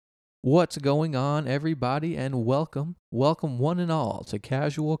What's going on, everybody, and welcome one and all to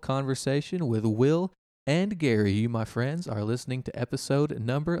Casual Conversation with Will and Gary. You, my friends, are listening to episode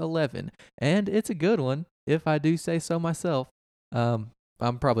number 11, and it's a good one, if I do say so myself. I'm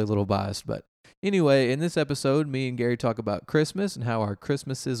probably a little biased, but anyway, in this episode, me and Gary talk about Christmas and how our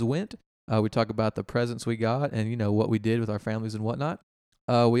Christmases went. We talk about the presents we got and, what we did with our families and whatnot.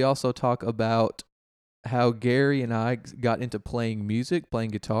 We also talk about how Gary and I got into playing music, playing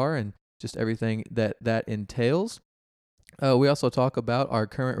guitar, and just everything that entails. We also talk about our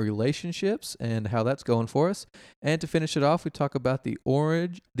current relationships and how that's going for us. And to finish it off, we talk about the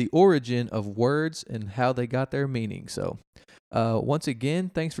origin of words and how they got their meaning. So once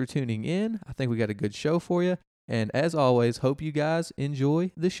again, thanks for tuning in. I think we got a good show for you. And as always, hope you guys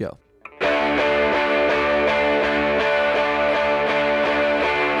enjoy the show.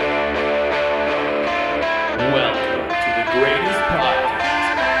 Welcome to the greatest podcast.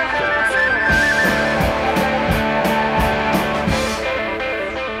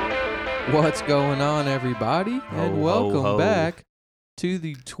 What's going on, everybody? And Ho, welcome ho. back to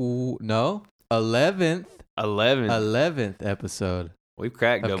the 11th episode We've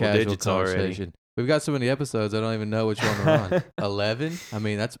cracked of double Casual digits already. Conversation. We've got so many episodes, I don't even know which one we're on. 11? I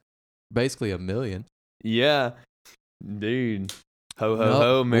mean, that's basically 1 million. Yeah. Dude. Ho, ho, Nope,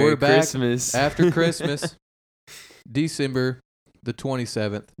 ho. Merry we're back Christmas. After Christmas, December the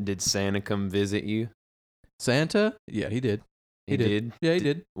 27th. Did Santa come visit you? Santa? Yeah, he did. He did? Yeah, he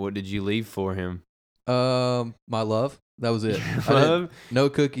did. What did you leave for him? My love. That was it. Love? No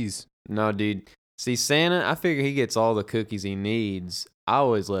cookies. No, dude. See, Santa, I figure he gets all the cookies he needs. I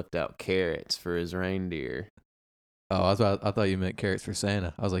always left out carrots for his reindeer. Oh, I thought you meant carrots for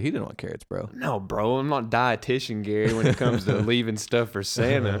Santa. I was like, he didn't want carrots, bro. No, bro. I'm not dietitian, Gary, when it comes to leaving stuff for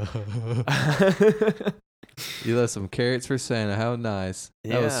Santa. You left some carrots for Santa. How nice.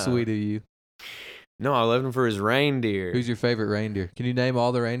 That was Yeah. sweet of you. No, I left him for his reindeer. Who's your favorite reindeer? Can you name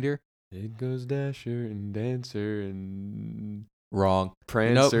all the reindeer? It goes Dasher and Dancer and Wrong.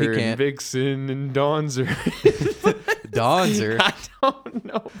 Prancer he and can't. Vixen and Donzer. Donzer? I don't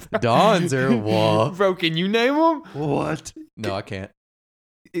know. Bro. Donzer? What? Bro, can you name them? What? No, I can't.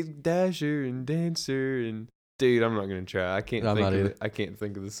 It's Dasher and Dancer and dude, I'm not gonna try. I can't I'm think not of either. it. I can't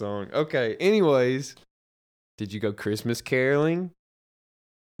think of the song. Okay. Anyways, did you go Christmas caroling?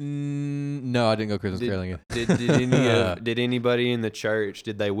 No, I didn't go Christmas Did- caroling. Did anybody in the church?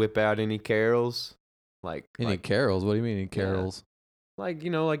 Did they whip out any carols? Any carols? What do you mean, any carols? Like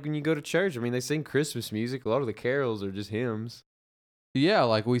when you go to church. I mean, they sing Christmas music. A lot of the carols are just hymns. Yeah,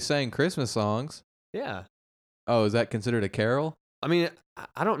 like we sang Christmas songs. Yeah. Oh, is that considered a carol? I mean,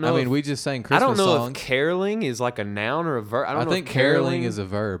 I don't know. I mean, if, we just sang I Christmas don't know songs. if caroling is like a noun or a verb. I don't know think if caroling is a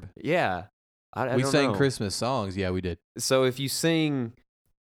verb. Yeah. I We don't sang know. Christmas songs. Yeah, we did. So if you sing,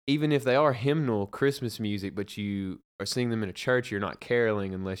 even if they are hymnal Christmas music, but you are singing them in a church, you're not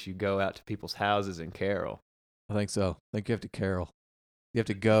caroling unless you go out to people's houses and carol. I think so. I think you have to carol. You have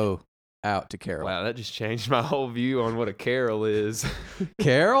to go out to carol. Wow, that just changed my whole view on what a carol is.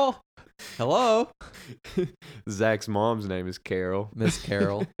 Carol? Hello? Zach's mom's name is Carol. Miss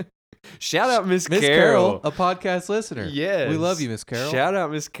Carol. Shout out Miss Miss Carol. Carol, a podcast listener. Yes. We love you, Miss Carol. Shout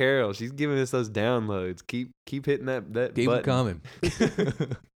out Miss Carol. She's giving us those downloads. Keep hitting that Keep them button. coming.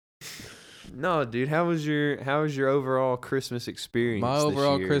 No, dude, how was your overall Christmas experience? My this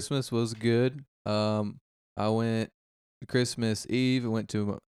overall year? Christmas was good. I went Christmas Eve. I went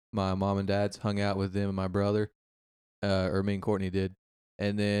to my mom and dad's, hung out with them and my brother, or me and Courtney did.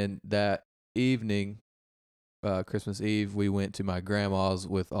 And then that evening, Christmas Eve, we went to my grandma's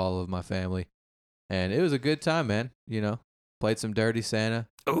with all of my family, and it was a good time, man. Played some Dirty Santa.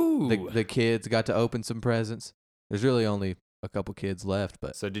 Ooh. The kids got to open some presents. There's really only a couple kids left,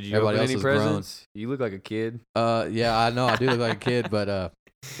 but So did you everybody open else any is grown. presents? You look like a kid. yeah, I know I do look like a kid, but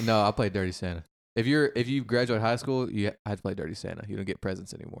no, I played Dirty Santa. If you graduate high school, you had to play Dirty Santa. You don't get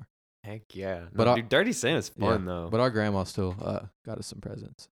presents anymore. Heck yeah. But No, I- dude, Dirty Santa's fun Yeah, though. But our grandma still got us some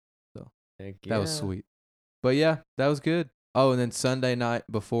presents. Heck That was sweet. But yeah, that was good. Oh, and then Sunday night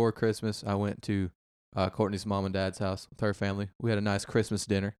before Christmas, I went to Courtney's mom and dad's house with her family. We had a nice Christmas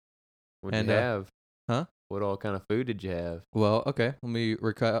dinner. What did and, you have? huh? What all kind of food did you have? Well, okay, let me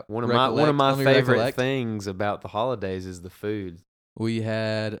One of my let me favorite recollect. things about the holidays is the food. We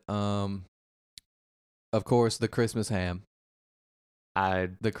had, of course, the Christmas ham.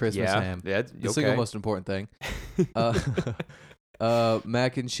 The Christmas ham. Yeah, The single most important thing.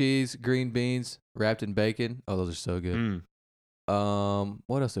 Mac and cheese, green beans, wrapped in bacon. Oh, those are so good.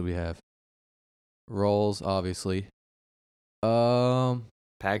 What else did we have? Rolls, obviously.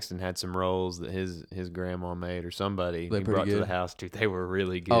 Paxton had some rolls that his grandma made or somebody They're he pretty brought to good. the house. Dude, they were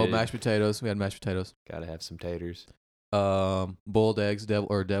really good. Oh, mashed potatoes. We had mashed potatoes. Gotta have some taters. Boiled eggs,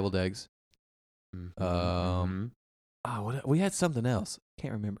 deviled eggs. Mhm, Um, mhm. We had something else.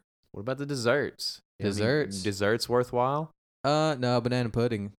 Can't remember. What about the desserts? You have any Desserts? desserts worthwhile? No, banana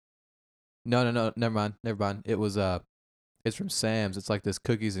pudding. No, never mind. It was it's from Sam's. It's like this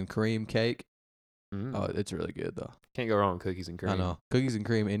cookies and cream cake. Mm. Oh, it's really good though. Can't go wrong with cookies and cream. I know. Cookies and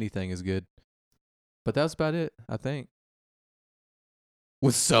cream, anything is good. But that's about it, I think.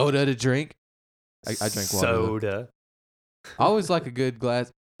 With soda to drink. I drink water. though. Soda. I always like a good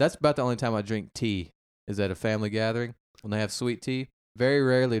glass. That's about the only time I drink tea is at a family gathering when they have sweet tea. Very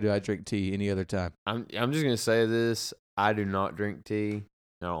rarely do I drink tea any other time. I'm just gonna say this. I do not drink tea.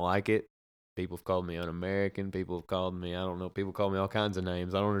 I don't like it. People have called me un-American. People have called me, I don't know, people call me all kinds of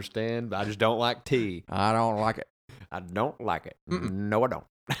names. I don't understand, but I just don't like tea. I don't like it. I don't like it. Mm-mm. No, I don't.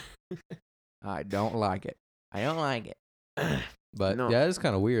 I don't like it. I don't like it. But No. yeah, it's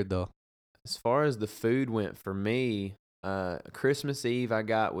kind of weird though. As far as the food went for me, Christmas Eve I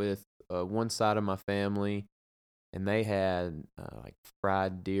got with one side of my family, and they had like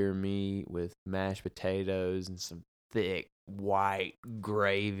fried deer meat with mashed potatoes and some thick white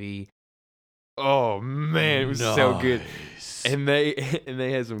gravy. Oh man, it was so good. And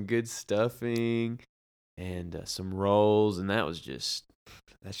they had some good stuffing and some rolls, and that's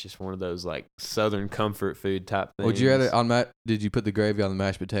just one of those like Southern comfort food type things. Would you rather did you put the gravy on the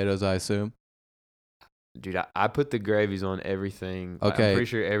mashed potatoes, I assume? Dude, I put the gravies on everything. Okay. I'm pretty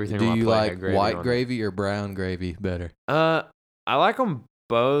sure everything Do on my you plate like had gravy white on it. gravy or brown gravy better? I like them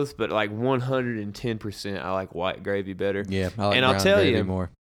both, but like 110%, I like white gravy better. Yeah, I like And I'll brown tell gravy you-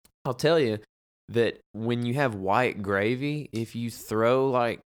 more. I'll tell you that when you have white gravy, if you throw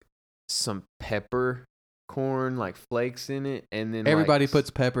like some peppercorn like flakes in it, and then Everybody like, puts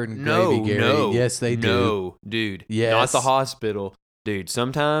pepper in no, gravy, Gary. no, Yes, they do. No, dude, not Yes. the hospital, dude.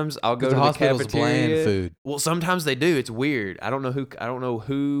 Sometimes I'll go Because to the the hospital's cafeteria. bland food. Well, sometimes they do. It's weird. I don't know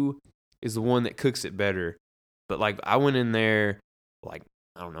who is the one that cooks it better. But like I went in there like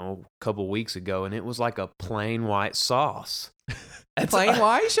I don't know, a couple weeks ago, and it was like a plain white sauce. Plain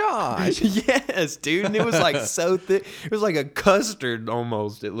white sauce. Yes, dude. And it was like so thick. It was like a custard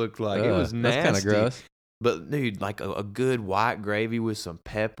almost, it looked like. It was nasty. That's kind of gross. But dude, like a good white gravy with some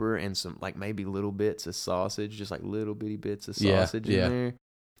pepper and some like maybe little bits of sausage, just like little bitty bits of Yeah, sausage yeah. in there.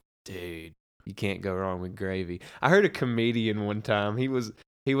 Dude, you can't go wrong with gravy. I heard a comedian one time. He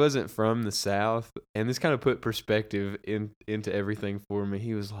wasn't from the South, and this kind of put perspective into everything for me.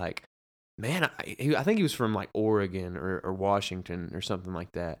 He was like, man, I think he was from like Oregon or Washington or something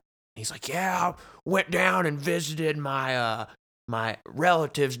like that. He's like, yeah, I went down and visited my my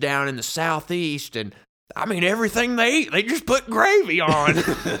relatives down in the Southeast, and I mean, everything they eat, they just put gravy on.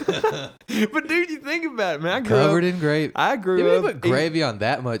 But dude, you think about it, man. Covered in gravy. I grew You up. put gravy on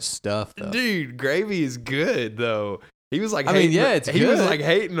that much stuff, though. Dude, gravy is good though. He was like, I mean, hating- yeah, it's he was good. like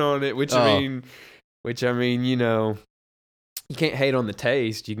hating on it, which Oh. I mean, you know, you can't hate on the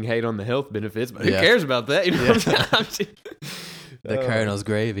taste. You can hate on the health benefits, but who Yeah. cares about that? You know what I'm saying? The Colonel's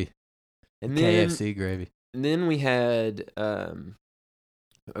gravy. And then, KFC gravy. and then we had I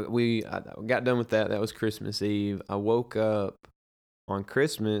got done with that. That was Christmas Eve. I woke up on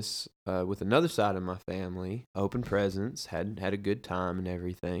Christmas with another side of my family, opened presents, had a good time and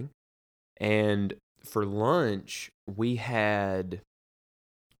everything. And for lunch, we had.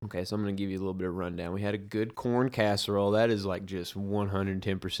 Okay, so I'm going to give you a little bit of rundown. We had a good corn casserole. That is like just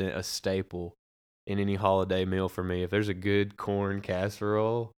 110% a staple in any holiday meal for me. If there's a good corn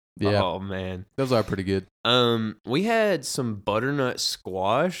casserole, Yeah. oh man. Those are pretty good. We had some butternut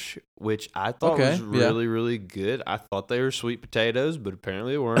squash, which I thought Okay, was yeah. really, really good. I thought they were sweet potatoes, but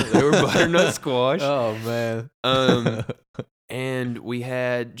apparently they weren't. They were butternut squash. Oh, man. And we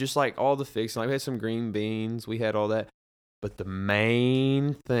had just like all the fixing. Like we had some green beans. We had all that. But the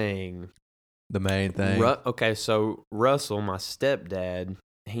main thing. The main thing. Okay, so Russell, my stepdad,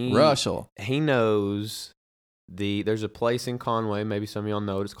 Russell. he knows there's a place in Conway, maybe some of y'all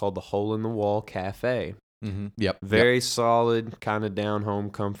know it. It's called the Hole in the Wall Cafe. Mm-hmm. Yep. Very solid, kind of down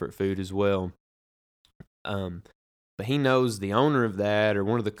home comfort food as well. But he knows the owner of that or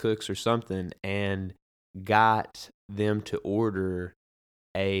one of the cooks or something, and got them to order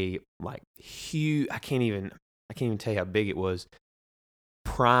a like huge. I can't even tell you how big it was.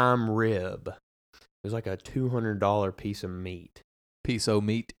 Prime rib. It was like a $200 piece of meat. Piece of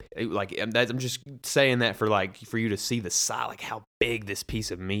meat. I'm just saying that for you to see the size, like how big this piece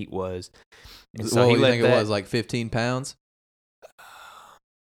of meat was. And so What he do you let think it was? Like 15 pounds?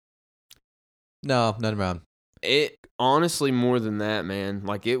 No, none around. It honestly more than that, man.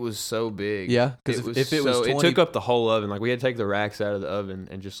 Like it was so big. Yeah, because if it was 20, it took up the whole oven. Like we had to take the racks out of the oven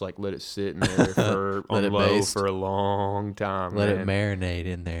and just like let it sit in there for Let on it low baste. for a long time. let man. it marinate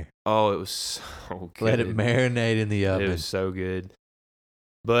in there. Oh, it was so good. Let it marinate in the It oven. was so good.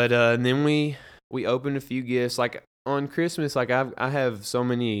 But and then we opened a few gifts. Like on Christmas, like I have so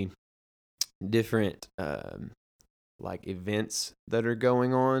many different like events that are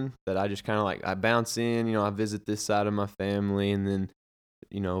going on that I just kind of like I bounce in, I visit this side of my family and then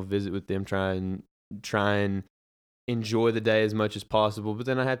visit with them, try and enjoy the day as much as possible, but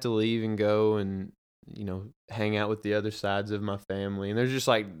then I have to leave and go and hang out with the other sides of my family, and there's just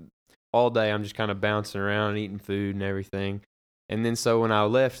like all day I'm just kind of bouncing around eating food and everything. And then so when I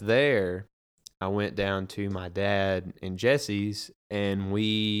left there, I went down to my dad and Jesse's, and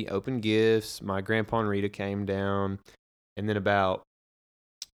we opened gifts. My grandpa and Rita came down, and then about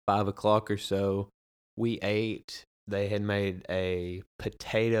 5 o'clock or so, we ate. They had made a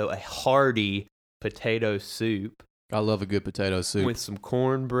hearty potato soup. I love a good potato soup. With some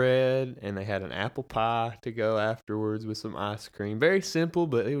cornbread, and they had an apple pie to go afterwards with some ice cream. Very simple,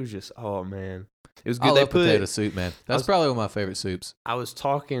 but it was just, oh man. It was good. I love potato soup, man. That's probably one of my favorite soups. I was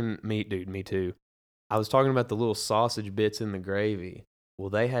talking, me too. I was talking about the little sausage bits in the gravy. Well,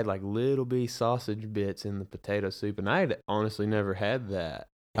 they had like little bitty sausage bits in the potato soup, and I had honestly never had that.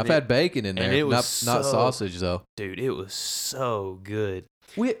 I've had bacon in there, and it was not sausage though. Dude, it was so good.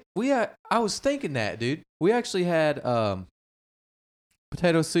 I was thinking that, dude. We actually had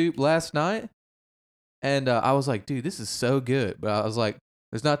potato soup last night, and I was like, dude, this is so good. But I was like,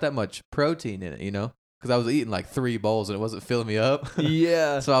 there's not that much protein in it, because I was eating like 3 bowls and it wasn't filling me up.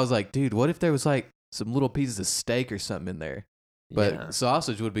 Yeah. So I was like, dude, what if there was like some little pieces of steak or something in there? But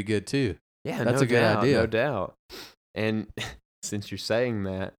sausage would be good too. Yeah, that's a good idea. No doubt. And since you're saying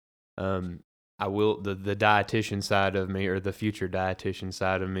that, I will the dietitian side of me, or the future dietitian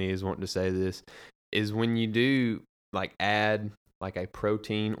side of me, is wanting to say this, is when you do like add like a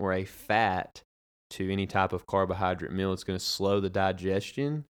protein or a fat to any type of carbohydrate meal, it's going to slow the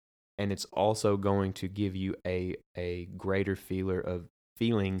digestion, and it's also going to give you a greater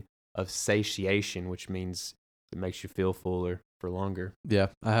feeling of satiation, which means it makes you feel fuller for longer. Yeah,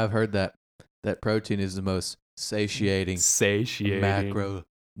 I have heard that protein is the most satiating macronutrient.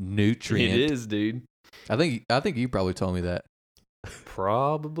 It is, dude. I think you probably told me that.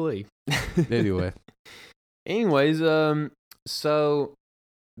 Probably. Anyways, so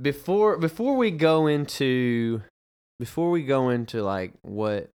before we go into like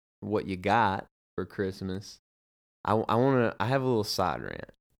what you got for Christmas, I have a little side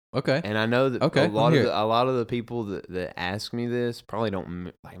rant. Okay. And I know that a lot of the people that ask me this probably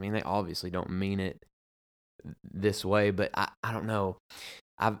don't. I mean, they obviously don't mean it this way, but I don't know.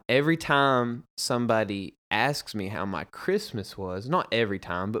 Every time somebody asks me how my Christmas was, not every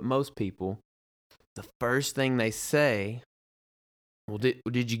time, but most people, the first thing they say, well,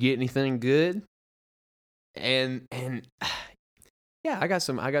 did you get anything good? And yeah, I got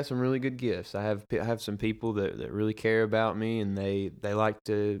some really good gifts. I have some people that really care about me, and they like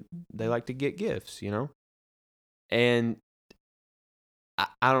to get gifts, And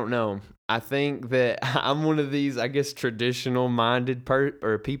I don't know. I think that I'm one of these, I guess, traditional minded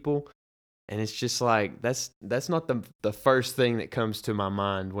people, and it's just like that's not the first thing that comes to my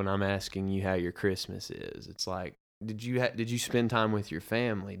mind when I'm asking you how your Christmas is. It's like, did you spend time with your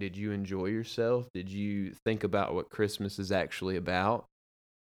family? Did you enjoy yourself? Did you think about what Christmas is actually about?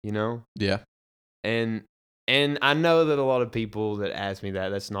 Yeah. And I know that a lot of people that ask me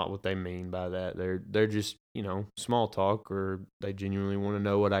that's not what they mean by that. They're just, small talk, or they genuinely want to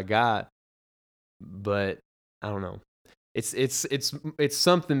know what I got. But I don't know. It's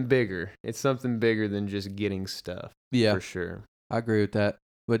something bigger. It's something bigger than just getting stuff. Yeah. For sure. I agree with that.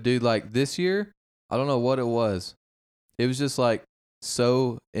 But dude, like this year, I don't know what it was. It was just like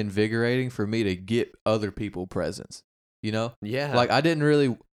so invigorating for me to get other people presents. Yeah. Like I didn't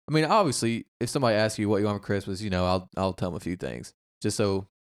really. I mean, obviously, if somebody asks you what you want for Christmas, I'll tell them a few things, just so,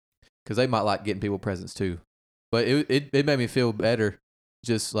 because they might like getting people presents too. But it made me feel better,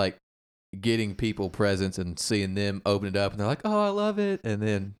 just like getting people presents and seeing them open it up, and they're like, "Oh, I love it," and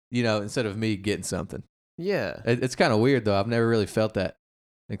then instead of me getting something. Yeah. It's kind of weird though. I've never really felt that,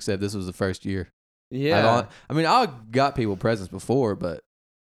 except this was the first year. Yeah. I got people presents before, but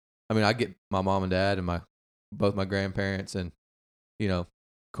I get my mom and dad and both my grandparents and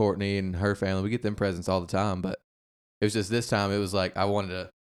Courtney and her family, we get them presents all the time, but it was just this time it was like I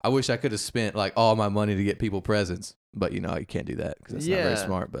wish I could have spent like all my money to get people presents, but you can't do that because that's not very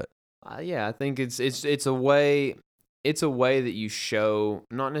smart. But yeah, I think it's a way it's a way that you show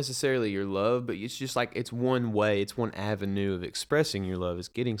not necessarily your love, but it's just like it's one way, it's one avenue of expressing your love is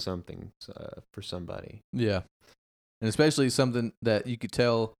getting something for somebody. Yeah. And especially something that you could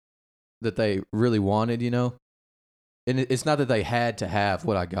tell that they really wanted, you know? And it's not that they had to have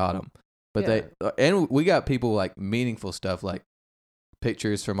what I got them, but and we got people like meaningful stuff, like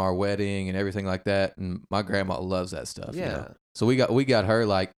pictures from our wedding and everything like that. And my grandma loves that stuff. Yeah. You know? So we got her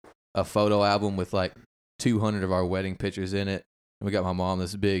like a photo album with like 200 of our wedding pictures in it. And we got my mom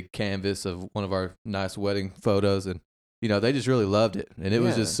this big canvas of one of our nice wedding photos. And, you know, they just really loved it. And it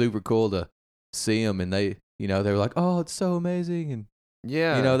was just super cool to see them. And they, you know, they were like, oh, it's so amazing. And,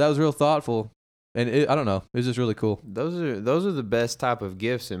 Yeah. you know, that was real thoughtful. And I don't know. It was just really cool. Those are the best type of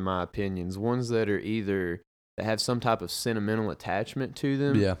gifts, in my opinions. Ones that are either that have some type of sentimental attachment to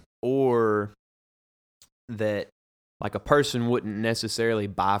them. Yeah. Or that like a person wouldn't necessarily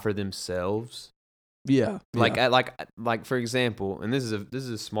buy for themselves. Yeah. Like for example, and this is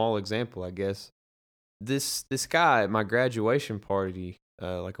a small example, I guess. This guy at my graduation party,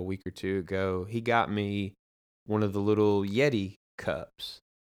 like a week or two ago, he got me one of the little Yeti cups,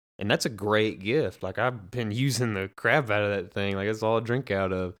 and that's a great gift. Like I've been using the crap out of that thing. Like that's all I drink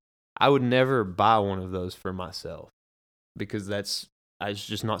out of. I would never buy one of those for myself because it's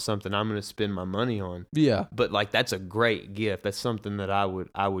just not something I'm going to spend my money on. Yeah. But like that's a great gift. That's something that I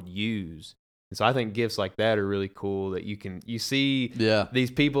would use. And so I think gifts like that are really cool that you see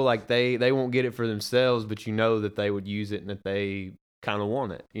these people like they won't get it for themselves, but you know that they would use it and that they kind of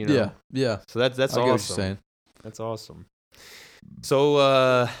want it, you know? Yeah. Yeah. So that's I get awesome. what you're saying. That's awesome.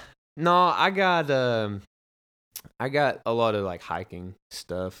 So no, I got a lot of like hiking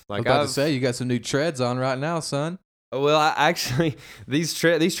stuff. Like I was about to say, you got some new treads on right now, son. Well, I actually these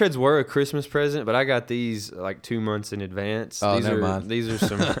treads were a Christmas present, but I got these like 2 months in advance. Oh, never mind. These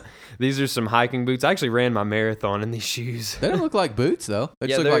are some hiking boots. I actually ran my marathon in these shoes. They don't look like boots though. They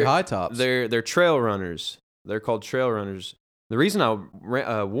just look like high tops. They're trail runners. They're called trail runners. The reason I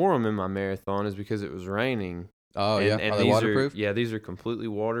wore them in my marathon is because it was raining. Oh, and, yeah. And are they waterproof? These are completely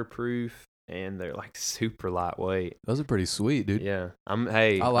waterproof, and they're like super lightweight. Those are pretty sweet, dude. Yeah.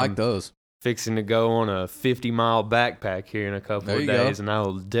 I like those. Fixing to go on a 50-mile backpack here in a couple of days, and I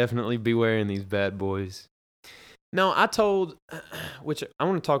will definitely be wearing these bad boys. No, which I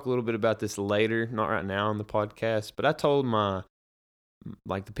want to talk a little bit about this later, not right now on the podcast, but I told the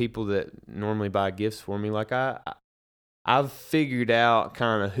people that normally buy gifts for me, like I've figured out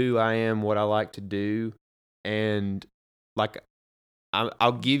kind of who I am, what I like to do, and like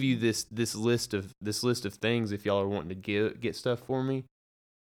I'll give you this list of things if y'all are wanting to get stuff for me,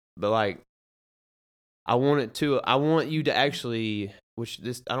 but like. I want you to actually,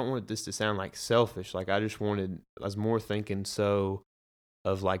 I don't want this to sound like selfish. Like I was more thinking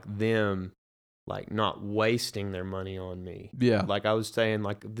of like them, like not wasting their money on me. Yeah. Like I was saying,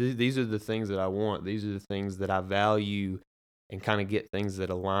 like these are the things that I want. These are the things that I value, and kind of get things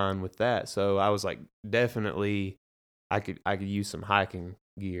that align with that. So I was like, definitely, I could use some hiking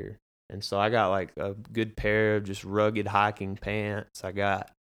gear. And so I got like a good pair of just rugged hiking pants. I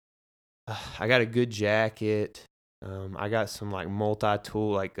got a good jacket. I got some like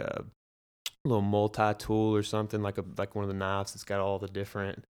multi-tool, like a little multi-tool or something, like one of the knives that's got all the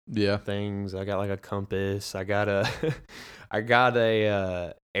different things. I got like a compass. I got a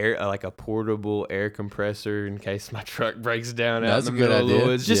like a portable air compressor in case my truck breaks down out in the middle of the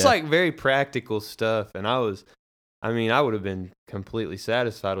woods. Just like very practical stuff. And I would have been completely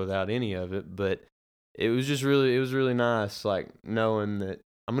satisfied without any of it, but it was really nice, like knowing that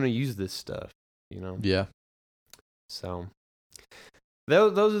I'm going to use this stuff, you know? Yeah. So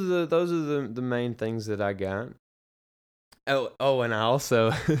those are the main things that I got. Oh, and I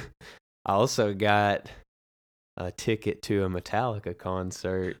also got a ticket to a Metallica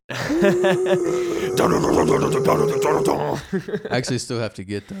concert. I actually still have to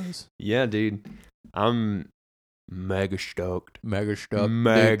get those. Yeah, dude. I'm mega stoked. Mega stoked.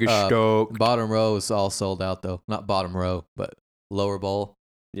 Mega stoked. Bottom row is all sold out though. Not bottom row, but lower bowl.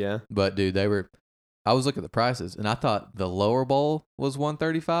 Yeah. But dude, I was looking at the prices and I thought the lower bowl was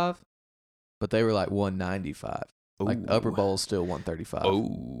 $135, but they were like $195. Like upper bowl is still $135.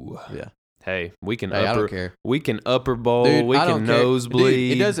 Oh. Yeah. Hey, I don't care. We can upper bowl, dude, we can nosebleed.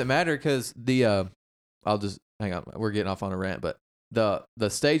 Dude, it doesn't matter because I'll just hang on. We're getting off on a rant, but the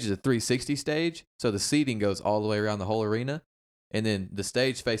stage is a 360 stage, so the seating goes all the way around the whole arena, and then the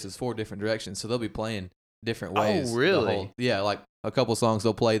stage faces 4 different directions, so they'll be playing different ways. Oh, really? Yeah, like a couple songs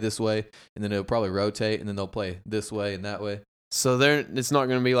they'll play this way, and then they'll probably rotate, and then they'll play this way and that way. So it's not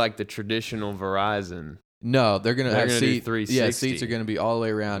going to be like the traditional Verizon. No, they're going to have do 360. Yeah, seats are going to be all the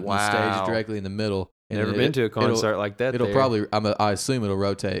way around. Wow. And the stage is directly in the middle, And Never been to a concert like that. It'll there. probably. I assume it'll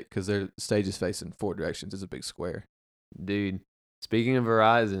rotate because their stage is facing 4 directions. It's a big square. Dude. Speaking of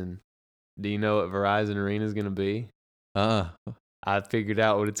Verizon, do you know what Verizon Arena is gonna be? I figured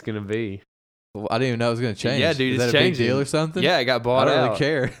out what it's gonna be. Well, I didn't even know it was gonna change. Yeah, dude, is it's that a big changing. deal or something? Yeah, it got bought out. I don't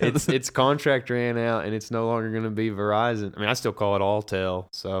really care. its contract ran out, and it's no longer gonna be Verizon. I mean, I still call it Alltel.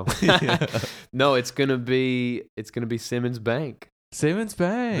 So no, it's gonna be Simmons Bank. Simmons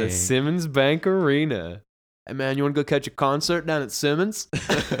Bank. The Simmons Bank Arena. Hey man, you want to go catch a concert down at Simmons?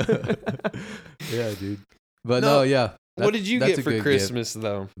 Yeah, dude. But No, yeah. What did you that's get a for good Christmas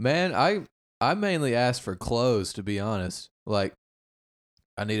though? Man, I mainly asked for clothes, to be honest. Like,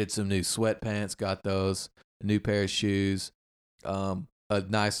 I needed some new sweatpants, got those, a new pair of shoes, a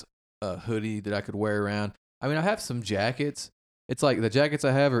nice hoodie that I could wear around. I mean, I have some jackets. It's like the jackets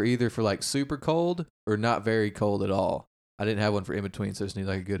I have are either for like super cold or not very cold at all. I didn't have one for in between, so I just need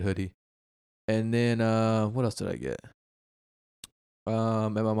like a good hoodie. And then what else did I get? At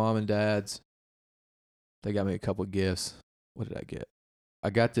my mom and dad's, they got me a couple gifts. What did I get?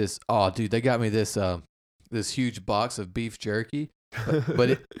 I got this. Oh, dude, they got me this this huge box of beef jerky.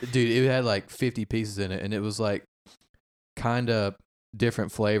 But it had like 50 pieces in it, and it was like kind of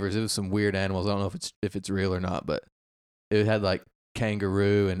different flavors. It was some weird animals. I don't know if it's real or not, but it had like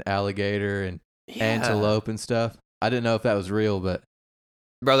kangaroo and alligator and antelope and stuff. I didn't know if that was real, but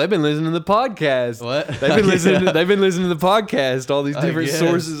Bro, they've been listening to the podcast. what? They've been listening. They've been listening to the podcast. All these I different guess.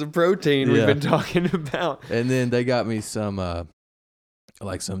 sources of protein Yeah. we've been talking about. And then they got me some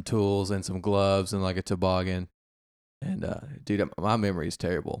like some tools and some gloves and like a toboggan. And dude, my memory is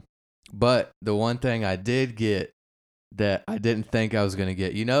terrible. But the one thing I did get that I didn't think I was gonna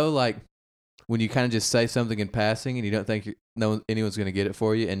get, you know, like when you kind of just say something in passing and you don't think anyone's gonna get it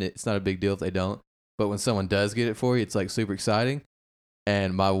for you, and it's not a big deal if they don't. But when someone does get it for you, it's like super exciting.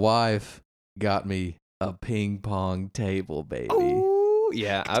 And my wife got me a ping pong table, baby. Oh,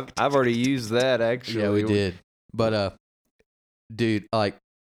 yeah, I've already used that actually. Yeah, we did. But dude, like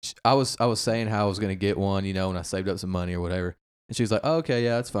I was saying how I was gonna get one, you know, when I saved up some money or whatever. And she was like, oh, okay,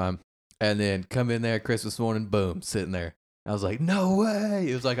 yeah, that's fine. And then come in there Christmas morning, boom, sitting there. I was like, no way.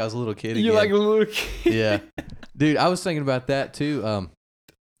 It was like I was a little kid again. You're like a little kid. Yeah. Dude, I was thinking about that too.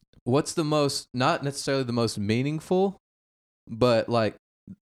 What's the most, not necessarily the most meaningful, but like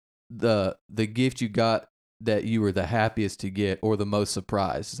the gift you got that you were the happiest to get or the most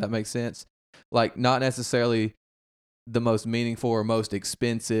surprised? Does that make sense? Like not necessarily the most meaningful or most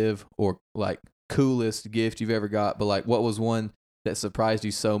expensive or like coolest gift you've ever got, but like what was one that surprised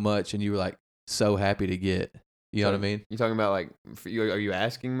you so much and you were like so happy to get? You know what I mean? You talking about like? Are you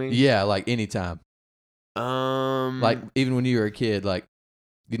asking me? Yeah, like anytime. Like even when you were a kid, like,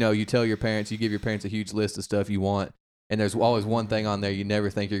 you know, you tell your parents, you give your parents a huge list of stuff you want, and there's always one thing on there you never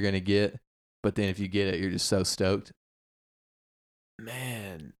think you're going to get, but then if you get it, you're just so stoked.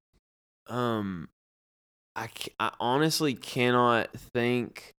 Man, I honestly cannot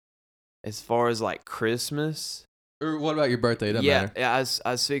think as far as like Christmas. Or what about your birthday? It doesn't Yeah, matter.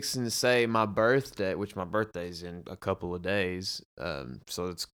 I was fixing to say my birthday, which my birthday's in a couple of days. So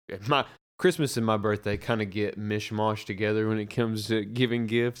it's my Christmas and my birthday kind of get mishmashed together when it comes to giving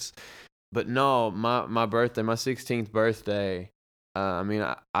gifts. But no, my birthday, my 16th birthday. I mean,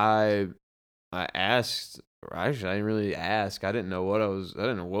 I asked. Or actually, I didn't really ask. I didn't know what was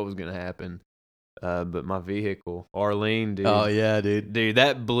gonna happen. But my vehicle, Arlene, dude. Oh yeah, dude. Dude,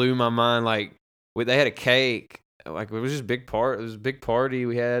 that blew my mind. Like, they had a cake. Like, it was just a big part. It was a big party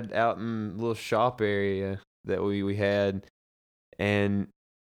we had out in the little shop area that we had, and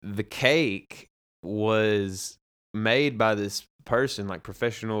the cake was made by this person, like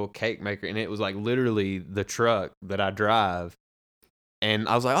professional cake maker, and it was like literally the truck that I drive. And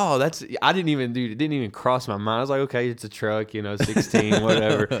I was like, oh, it didn't even cross my mind. I was like, okay, it's a truck, 16,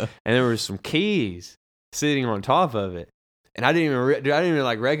 whatever. And there were some keys sitting on top of it. And I didn't even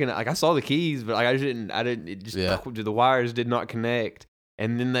like recognize, like I saw the keys, but like the wires did not connect.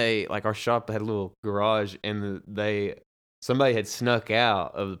 And then our shop had a little garage, and somebody had snuck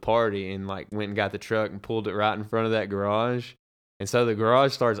out of the party and like went and got the truck and pulled it right in front of that garage. And so the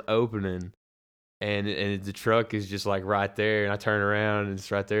garage starts opening, and the truck is just like right there. And I turn around and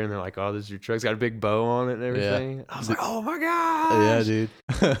it's right there, and they're like, "Oh, this is your truck. It's got a big bow on it and everything." Yeah. I was like, "Oh my gosh!" Yeah,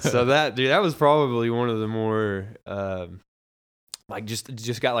 dude. So that was probably one of the more like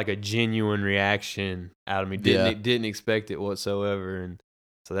just got like a genuine reaction out of me. Didn't expect it whatsoever, and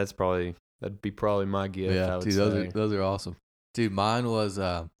so that'd be probably my gift. Yeah, I would dude, say. those are awesome. Dude, mine was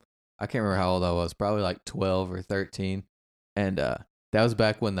I can't remember how old I was, probably like 12 or 13, and that was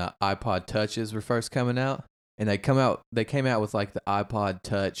back when the iPod Touches were first coming out, and they came out with like the iPod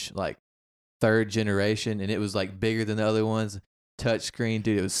Touch like third generation, and it was like bigger than the other ones. Touchscreen,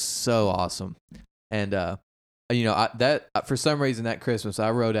 dude, it was so awesome. And for some reason that Christmas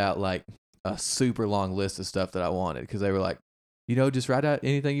I wrote out like a super long list of stuff that I wanted, because they were like, just write out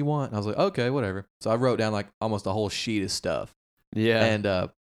anything you want. And I was like, okay, whatever. So I wrote down like almost a whole sheet of stuff. Yeah. And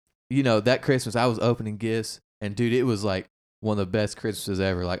that Christmas I was opening gifts, and dude, it was like one of the best Christmases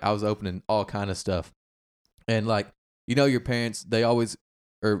ever. Like I was opening all kind of stuff, and like your parents, they always,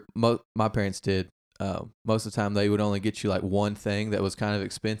 or my parents did. Most of the time they would only get you like one thing that was kind of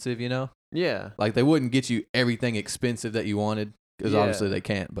expensive, Yeah. Like they wouldn't get you everything expensive that you wanted, because obviously they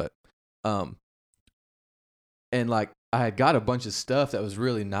can't. But, and like I had got a bunch of stuff that was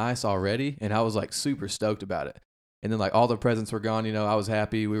really nice already, and I was like super stoked about it. And then like all the presents were gone, I was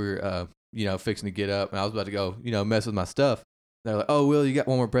happy. We were, fixing to get up, and I was about to go, mess with my stuff. They're like, "Oh, Will, you got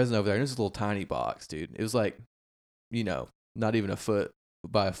one more present over there." And it was a little tiny box, dude. It was like, not even a foot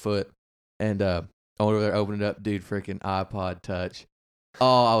by a foot. And I went over there, opened it up, dude, freaking iPod Touch.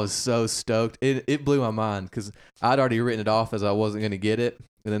 Oh, I was so stoked. It blew my mind, because I'd already written it off as I wasn't going to get it.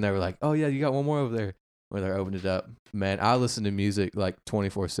 And then they were like, "Oh, yeah, you got one more over there." When they opened it up, man, I listened to music like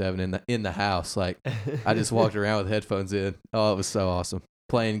 24/7 in the house. Like I just walked around with headphones in. Oh, it was so awesome.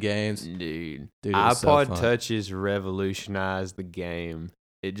 Playing games. Dude, it was so iPod fun. Touches revolutionized the game.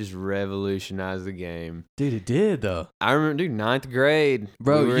 It just revolutionized the game. Dude, it did, though. I remember, dude, 9th grade.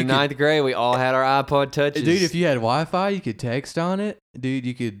 Bro, we were in 9th grade. We all had our iPod Touches. Dude, if you had Wi-Fi, you could text on it. Dude,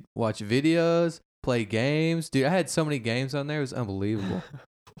 you could watch videos, play games. Dude, I had so many games on there. It was unbelievable.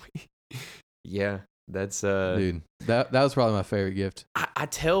 Yeah, that's... Dude, that was probably my favorite gift. I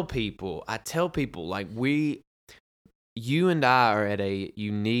tell people, like, you and I are at a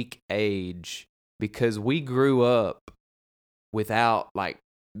unique age, because we grew up without, like,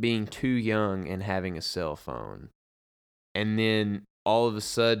 being too young and having a cell phone. And then all of a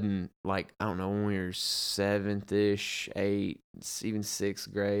sudden, like, I don't know, when we were 7th-ish, 8th, even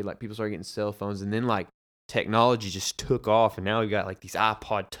 6th grade, like, people started getting cell phones. And then, like, technology just took off. And now we got, like, these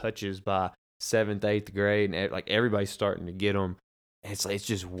iPod Touches by 7th, 8th grade. And, like, everybody's starting to get them. And it's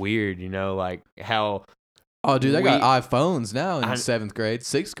just weird, like, how... Oh, dude, they got iPhones now in 7th grade,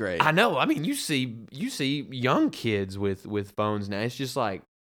 6th grade. I know. I mean, you see young kids with phones now. It's just like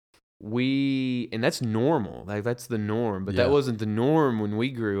and that's normal. Like that's the norm. But that wasn't the norm when we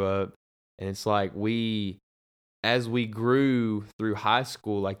grew up. And it's like as we grew through high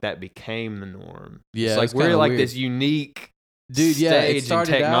school, like that became the norm. Yeah, it's like we're like weird. this unique Dude, stage it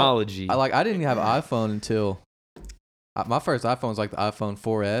started in technology. I didn't have an iPhone until my first iPhone was like the iPhone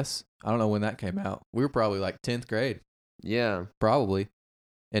 4S. I don't know when that came out. We were probably like 10th grade. Yeah. Probably.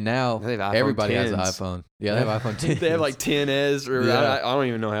 And now everybody has an iPhone. Yeah, they have iPhone 10s. They have like 10s or I don't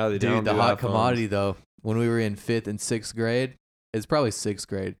even know how they do. Dude, the hot iPhones. commodity though, when we were in 5th and 6th grade, it's probably 6th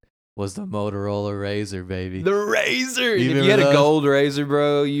grade, was the Motorola Razr, baby. The Razr. If remember you had those? a gold Razr,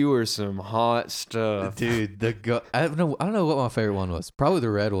 bro, you were some hot stuff. Dude, I don't know what my favorite one was. Probably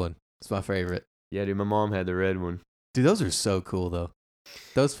the red one. It's my favorite. Yeah, dude, my mom had the red one. Dude, those are so cool though.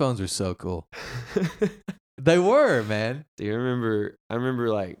 Those phones are so cool. They were, man. Dude, I remember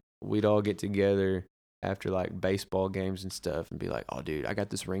like we'd all get together after like baseball games and stuff and be like, "Oh, dude, I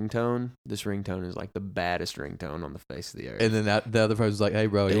got this ringtone. This ringtone is like the baddest ringtone on the face of the earth." And then the other person was like, "Hey,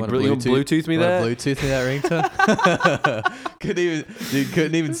 bro, you want to Bluetooth me that? Bluetooth me that ringtone?"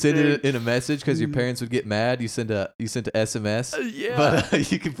 couldn't even send it in a message because your parents would get mad. You sent a SMS. Yeah,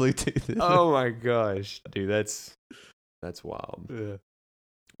 but you can Bluetooth it. Oh my gosh, dude, that's wild. Yeah.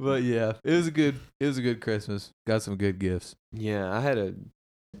 But yeah, it was a good Christmas. Got some good gifts. Yeah, I had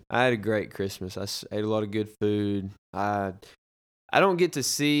a great Christmas. I ate a lot of good food. I don't get to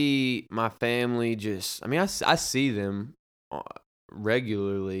see my family I see them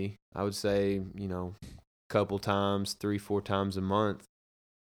regularly. I would say, couple times, 3-4 times a month.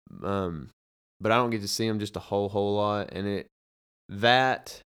 But I don't get to see them just a whole lot. And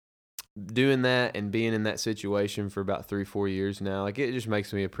doing that and being in that situation for about 3-4 years now, like it just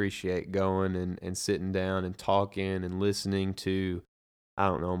makes me appreciate going and sitting down and talking and listening to, I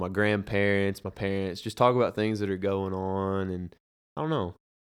don't know, my grandparents, my parents, just talk about things that are going on. And I don't know.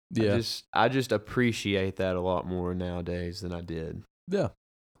 Yeah. I just appreciate that a lot more nowadays than I did. Yeah.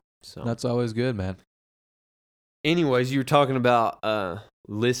 So that's always good, man. Anyways, you were talking about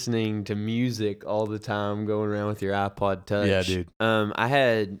listening to music all the time, going around with your iPod Touch. Yeah, dude. I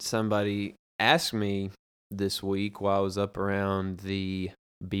had somebody ask me this week while I was up around the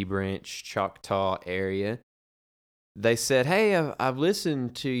B Branch, Choctaw area. They said, "Hey, I've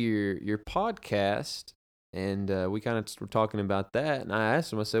listened to your podcast," and we kind of were talking about that. And I asked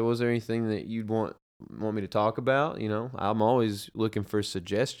them, I said, "Was there anything that you'd want want me to talk about, I'm always looking for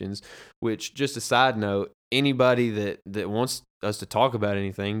suggestions. Which, just a side note, anybody that wants us to talk about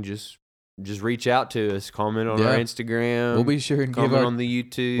anything, just reach out to us. Comment on our Instagram. We'll be sure and comment on the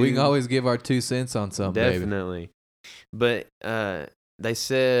YouTube. We can always give our 2 cents on something. Definitely. Baby. But they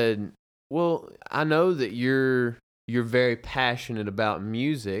said, well, I know that you're very passionate about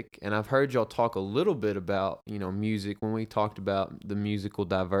music, and I've heard y'all talk a little bit about, music when we talked about the musical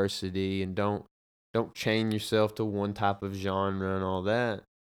diversity and don't chain yourself to one type of genre and all that.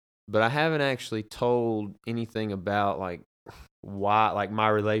 But I haven't actually told anything about like why, like my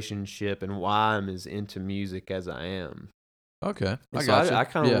relationship and why I'm as into music as I am. Okay, I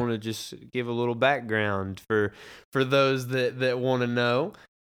kind of want to just give a little background for those that want to know.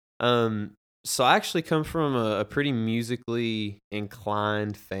 So I actually come from a pretty musically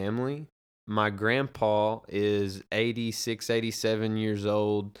inclined family. My grandpa is 86, 87 years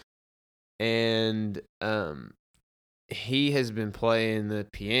old, and he has been playing the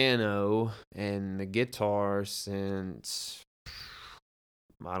piano and the guitar since,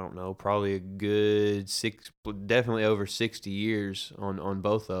 I don't know, probably a good definitely over 60 years on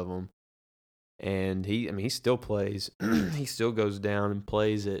both of them. And he still plays. He still goes down and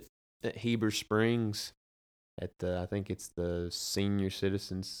plays at Heber Springs at I think it's the Senior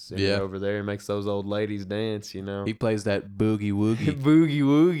Citizens Center over there. He makes those old ladies dance, He plays that boogie woogie. Boogie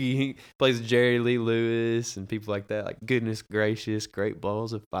woogie. He plays Jerry Lee Lewis and people like that. Like, goodness gracious, Great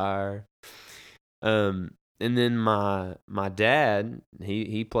Balls of Fire. And then my dad,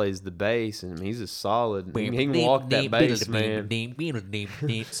 he plays the bass, and he's a solid. He can walk that bass, man.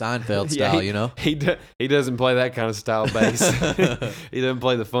 Seinfeld style, He doesn't play that kind of style bass. He doesn't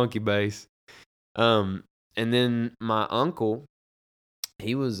play the funky bass. And then my uncle,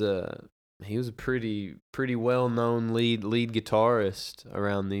 he was a pretty well known lead guitarist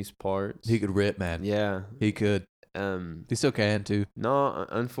around these parts. He could rip, man. Yeah, he could. He still can too. No,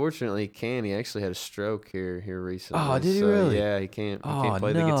 unfortunately, he can't. He actually had a stroke here recently. Oh, did he really? Yeah, he can't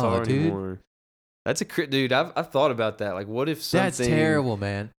play the guitar anymore. That's dude. I've thought about that. Like, what if something? That's terrible,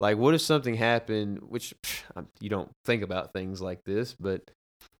 man. Like, what if something happened? Which you don't think about things like this, but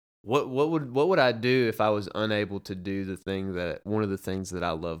what would I do if I was unable to do one of the things that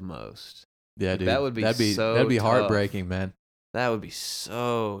I love most? Yeah, dude. That'd be tough. Heartbreaking, man. That would be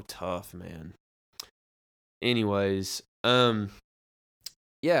so tough, man. Anyways,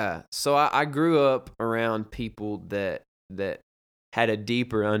 yeah, so I grew up around people that had a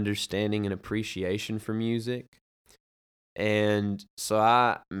deeper understanding and appreciation for music. And so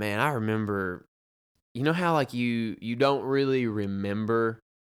I remember, how like you don't really remember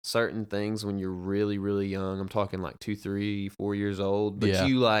certain things when you're really, really young. I'm talking like 2, 3, 4 years old, but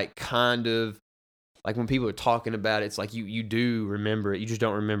you like kind of, like when people are talking about it, it's like you do remember it. You just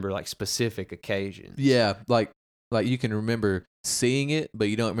don't remember like specific occasions. Yeah, like you can remember seeing it, but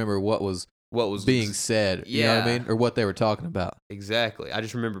you don't remember what was being said. You know what I mean? Or what they were talking about. Exactly. I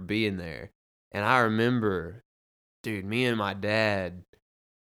just remember being there. And I remember, dude, me and my dad,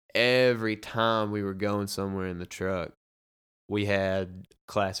 every time we were going somewhere in the truck, we had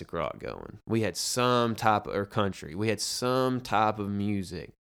classic rock going. We had some type of, or country. We had some type of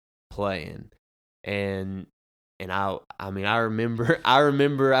music playing. And I remember, I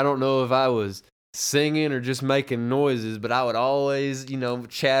don't know if I was singing or just making noises, but I would always,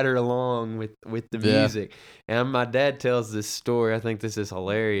 chatter along with the music. And my dad tells this story. I think this is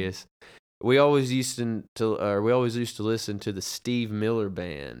hilarious. We always used to listen to the Steve Miller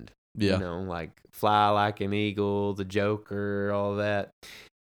Band. Yeah. Like Fly Like an Eagle, The Joker, all that.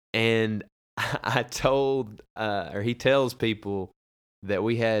 And I told, or he tells people that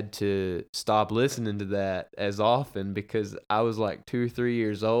we had to stop listening to that as often because I was like 2 or 3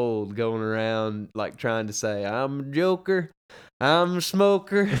 years old going around like trying to say, I'm a joker, I'm a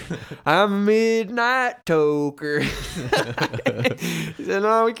smoker, I'm a midnight toker. He said,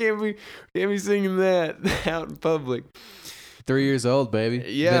 no, we can't be singing that out in public. 3 years old, baby.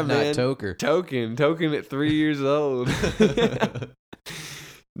 Yeah, midnight man. Toker. Token at 3 years old.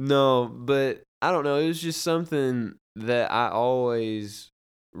 No, but I don't know. It was just something that I always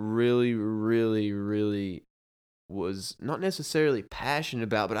really, really, really was not necessarily passionate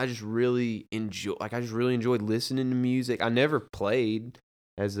about, but I just really enjoyed listening to music. I never played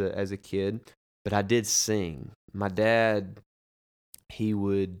as a kid, but I did sing. My dad, he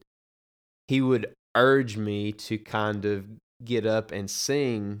would urge me to kind of get up and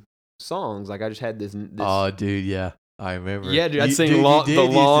sing songs. Like I just had this. Oh, dude, yeah. I remember. Yeah, dude, I'd sing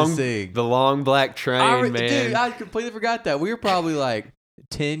the long black train, man. Dude, I completely forgot that. We were probably like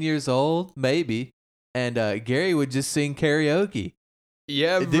 10 years old, maybe, and Gary would just sing karaoke.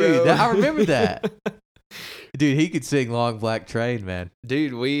 Yeah, bro. Dude, I remember that. Dude, he could sing Long Black Train, man.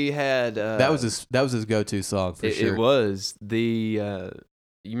 Dude, we had That was his go-to song for sure. It was the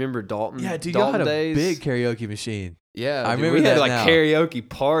you remember Dalton? Yeah, dude, y'all Dalton had a days? big karaoke machine. Yeah, I dude, remember we had that like now. karaoke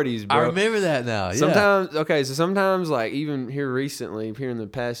parties, bro. I remember that now. Yeah. Sometimes like even here recently, here in the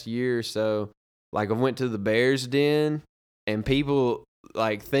past year or so, like I went to the Bears Den and people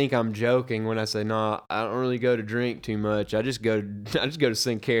like think I'm joking when I say no, I don't really go to drink too much. I just go to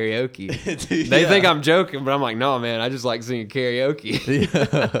sing karaoke. Dude, They yeah. think I'm joking, but I'm like, no, man, I just like singing karaoke.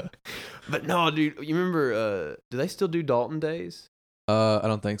 Yeah. But no, dude, you remember? Do they still do Dalton Days? I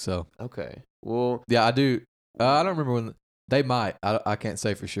don't think so. Okay, well, Yeah, I do. I don't remember when they might. I can't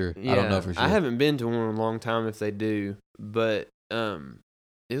say for sure. yeah, I don't know for sure. I haven't been to one in a long time if they do, but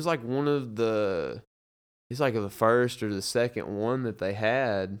it was like one of the. It's like the first or the second one that they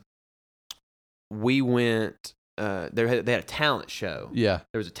had. We went. They had a talent show. Yeah.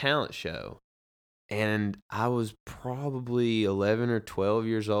 There was a talent show, and I was probably 11 or 12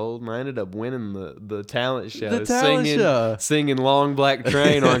 years old, and I ended up winning the talent show. The talent show. Singing Long Black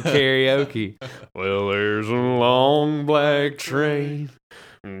Train on karaoke. Well, there's a long black train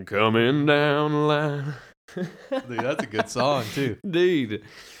coming down the line. Dude, that's a good song too. Dude.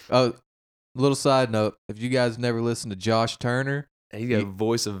 Oh, little side note: if you guys never listened to Josh Turner, He's got a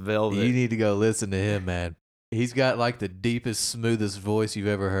voice of velvet. you need to go listen to him, man. He's got like the deepest, smoothest voice you've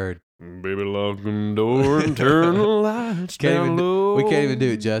ever heard. Baby, lock the door and turn the lights down low. We can't even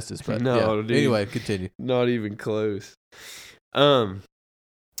do it justice, but No, yeah. dude. Anyway, continue. Not even close.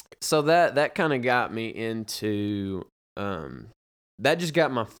 So that kind of got me into that just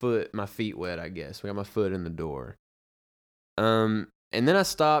got my feet wet, I guess. I got my foot in the door. And then I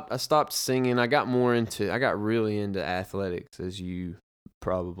stopped singing. I got really into athletics, as you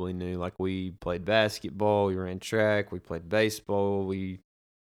probably knew. Like we played basketball, we ran track, we played baseball, we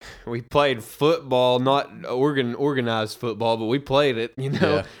played football, not organized football, but we played it, you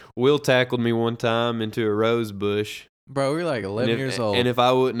know. Yeah. Will tackled me one time into a rose bush. Bro, we were like 11 years old. And if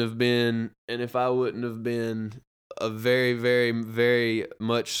I wouldn't have been a very, very, very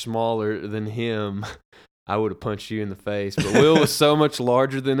much smaller than him, I would have punched you in the face. But Will was so much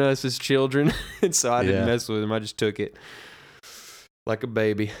larger than us as children, and so I didn't mess with him. I just took it like a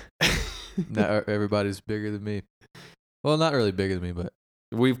baby. Now everybody's bigger than me. Well, not really bigger than me, but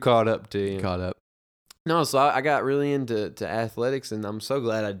We've caught up to you. caught up. No, so I got really into athletics, and I'm so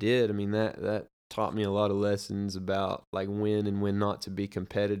glad I did. I mean, that taught me a lot of lessons about like when and when not to be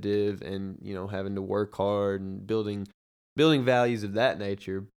competitive, and you know, having to work hard and building values of that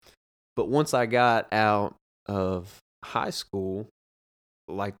nature. But once I got out of high school,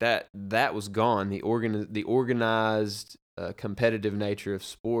 like that was gone. The organized competitive nature of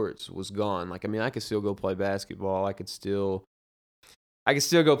sports was gone. Like, I mean, I could still go play basketball. I could still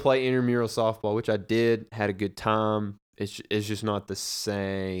go play intramural softball, which I did. Had a good time. It's just not the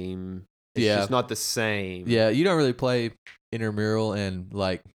same. It's just not the same. Yeah, you don't really play intramural and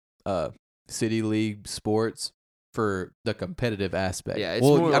like city league sports for the competitive aspect. Yeah, it's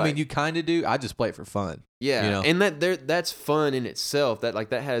well, more I like- mean, you kind of do. I just play it for fun. Yeah, you know? and that's fun in itself. That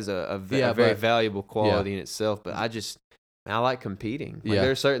has a very but- valuable quality in itself. But I like competing. Like, Yeah.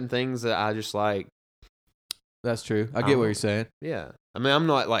 there are certain things that I just like. That's true. I get what you're saying. Yeah, I mean, I'm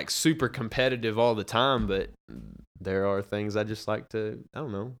not like super competitive all the time, but there are things I just like to. I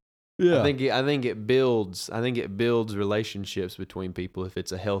don't know. Yeah. I think it builds relationships between people if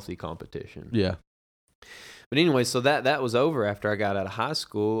it's a healthy competition. Yeah. But anyway, so that was over after I got out of high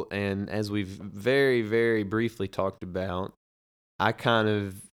school, and as we've very, very briefly talked about, I kind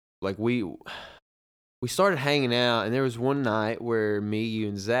of like we started hanging out, and there was one night where me, you,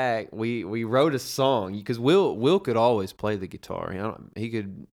 and Zach we wrote a song because Will could always play the guitar. You know, he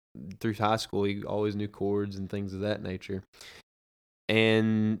could through high school. He always knew chords and things of that nature.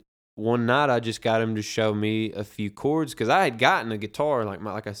 And one night I just got him to show me a few chords because I had gotten a guitar.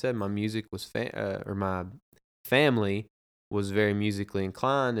 Like I said, my music was my family was very musically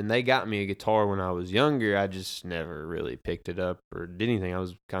inclined, and they got me a guitar when I was younger. I just never really picked it up or did anything. I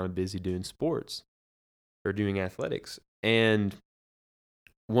was kind of busy doing sports or doing athletics. And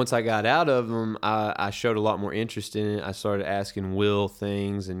once I got out of them, I showed a lot more interest in it. I started asking Will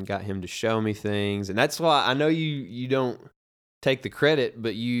things and got him to show me things. And that's why I know you don't take the credit,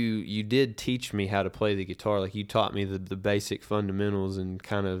 but you did teach me how to play the guitar. Like, you taught me the basic fundamentals, and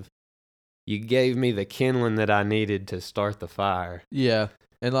kind of you gave me the kindling that I needed to start the fire. Yeah.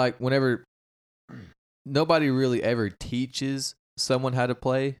 And like whenever nobody really ever teaches someone how to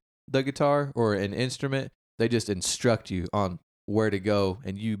play the guitar or an instrument, they just instruct you on where to go,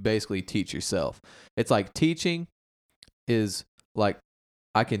 and you basically teach yourself. It's like teaching is like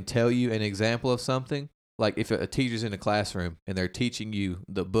I can tell you an example of something. Like if a teacher's in a classroom and they're teaching you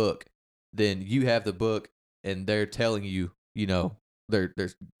the book, then you have the book and they're telling you, they're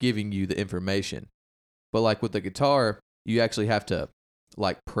giving you the information. But like with the guitar, you actually have to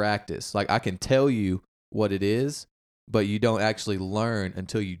like practice. Like I can tell you what it is, but you don't actually learn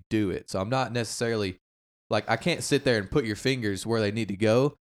until you do it. So I'm not necessarily like I can't sit there and put your fingers where they need to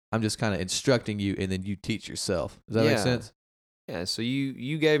go. I'm just kind of instructing you, and then you teach yourself. Does that make sense? Yeah. So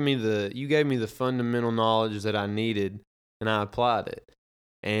you gave me the fundamental knowledge that I needed, and I applied it.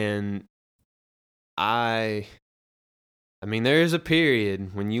 And I mean, there is a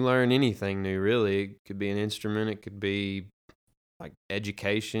period when you learn anything new. Really, it could be an instrument, it could be like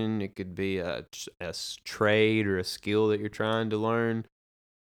education, it could be a trade or a skill that you're trying to learn.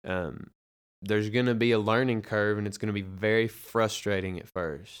 There's going to be a learning curve, and it's going to be very frustrating at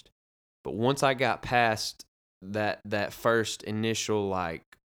first. But once I got past that first initial like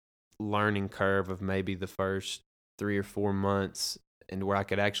learning curve of maybe the first 3 or 4 months, and where I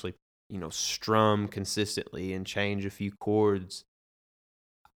could actually, strum consistently and change a few chords,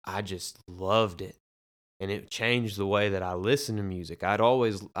 I just loved it. And it changed the way that I listen to music. I'd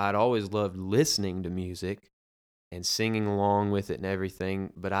always loved listening to music and singing along with it and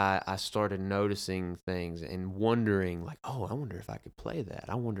everything, but I started noticing things and wondering, like, oh, I wonder if I could play that.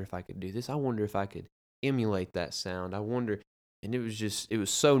 I wonder if I could do this. I wonder if I could emulate that sound. I wonder, and it was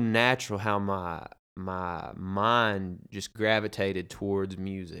so natural how my mind just gravitated towards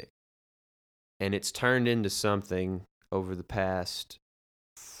music. And it's turned into something over the past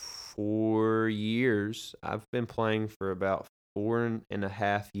 4 years. I've been playing for about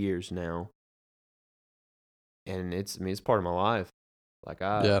 4.5 years now. And it's part of my life. Like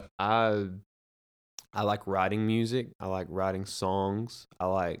I like writing music. I like writing songs. I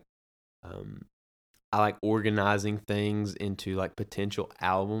like organizing things into like potential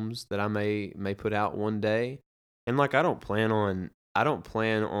albums that I may put out one day. And like I don't plan on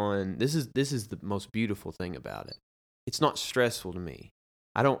this is the most beautiful thing about it. It's not stressful to me.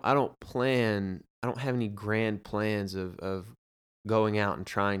 I don't have any grand plans of going out and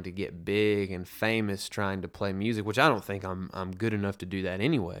trying to get big and famous trying to play music, which I don't think I'm good enough to do that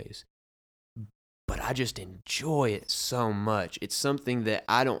anyways. But I just enjoy it so much. It's something that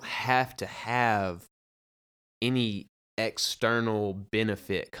I don't have to have any external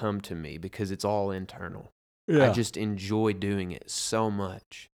benefit come to me because it's all internal. Yeah. I just enjoy doing it so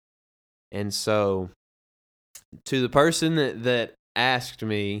much. And so to the person that asked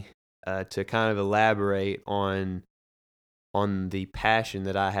me to kind of elaborate on the passion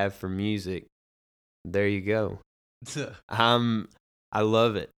that I have for music, there you go. I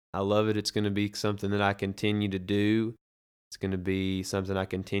love it. I love it. It's going to be something that I continue to do. It's going to be something I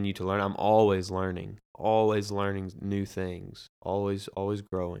continue to learn. I'm always learning new things, always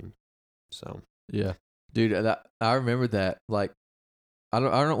growing. So yeah, dude, I remember that. Like, I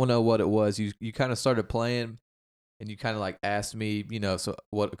don't know what it was. You kind of started playing, and you kind of like asked me, so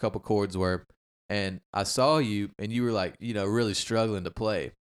what a couple chords were. And I saw you, and you were like, really struggling to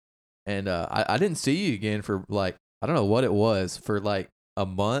play. And I didn't see you again for like, I don't know what it was, for like a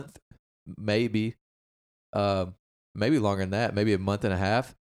month, maybe longer than that, maybe a month and a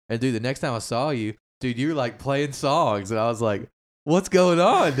half. And dude, the next time I saw you, dude, you were like playing songs, and I was like, what's going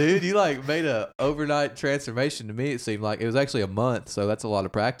on, dude? You like made a overnight transformation. To me, it seemed like it was actually a month, so that's a lot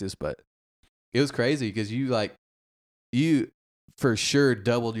of practice, but it was crazy because you for sure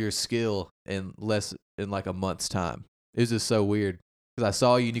doubled your skill in like a month's time. It was just so weird because I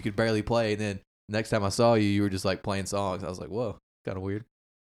saw you and you could barely play, and then next time I saw you, you were just like playing songs. I was like, whoa, kind of weird.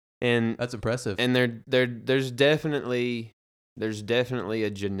 And that's impressive. And there's definitely a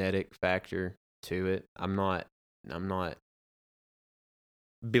genetic factor to it. I'm not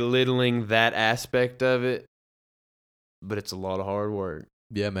belittling that aspect of it, but it's a lot of hard work.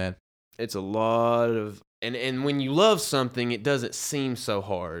 Yeah, man. It's a lot of and when you love something, it doesn't seem so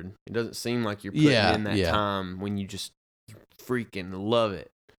hard. It doesn't seem like you're putting in that time when you just freaking love it.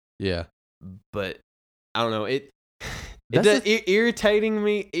 Yeah. But I don't know,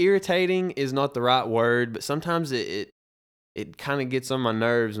 irritating is not the right word, but sometimes it kind of gets on my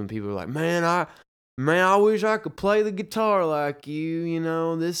nerves when people are like, man, I wish I could play the guitar like you,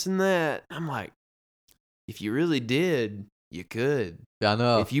 this and that. I'm like, if you really did, you could. Yeah, I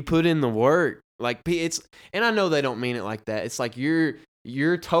know. If you put in the work, like and I know they don't mean it like that. It's like you're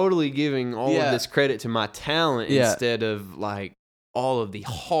totally giving all of this credit to my talent instead of like all of the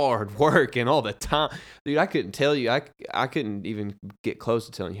hard work and all the time. Dude, I couldn't tell you. I couldn't even get close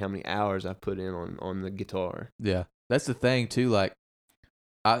to telling you how many hours I put in on the guitar. Yeah. That's the thing too. Like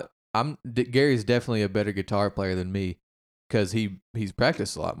Gary's definitely a better guitar player than me because he's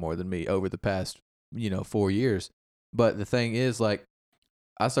practiced a lot more than me over the past 4 years. But the thing is, like,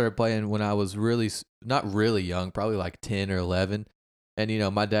 I started playing when I was not really young, probably like 10 or 11.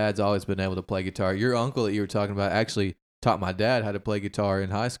 And, my dad's always been able to play guitar. Your uncle that you were talking about actually taught my dad how to play guitar in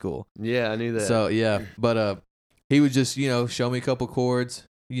high school. Yeah, I knew that. So, yeah. But he would just, show me a couple chords,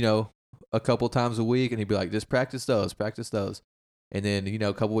 a couple times a week. And he'd be like, just practice those. And then,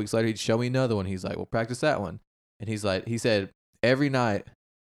 a couple weeks later, he'd show me another one. He's like, well, practice that one. And he said, every night,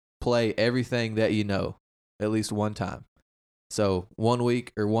 play everything that you know at least one time. So 1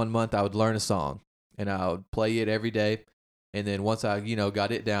 week or 1 month, I would learn a song and I would play it every day. And then once I,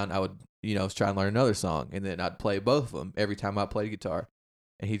 got it down, I would, try and learn another song. And then I'd play both of them every time I played guitar.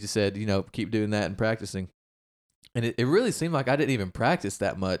 And he just said, keep doing that and practicing. And it really seemed like I didn't even practice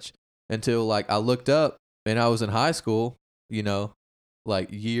that much until like I looked up and I was in high school, like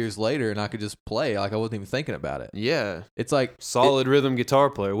years later, and I could just play like I wasn't even thinking about it. Yeah. It's like solid rhythm guitar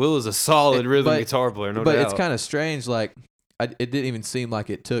player. Will is a solid rhythm guitar player, no doubt. But it's kind of strange. Like it didn't even seem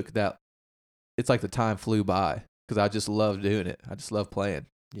like it took that. It's like the time flew by because I just loved doing it. I just loved playing.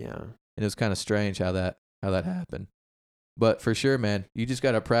 Yeah. And it was kind of strange how that happened. But for sure, man, you just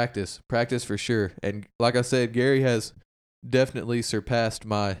got to practice for sure. And like I said, Gary has definitely surpassed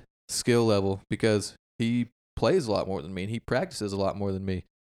my skill level because he plays a lot more than me and he practices a lot more than me,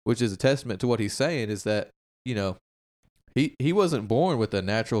 which is a testament to what he's saying is that, he wasn't born with a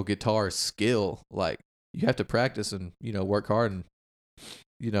natural guitar skill. Like you have to practice and, work hard and,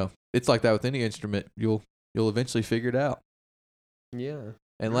 it's like that with any instrument. You'll eventually figure it out. Yeah.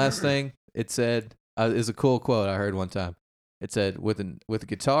 And last thing it said is a cool quote I heard one time. It said with a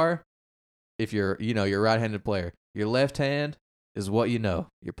guitar, if you're, you're a right-handed player, your left hand is what you know.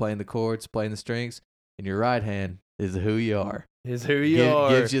 You're playing the chords, playing the strings. And your right hand is who you are. Is who you are.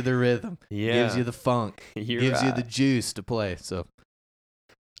 Gives you the rhythm. Yeah. Gives you the funk. Gives you the juice to play. So,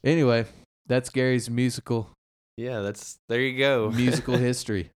 anyway, that's Gary's musical. Yeah, there you go. Musical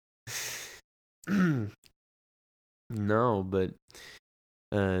history. No, but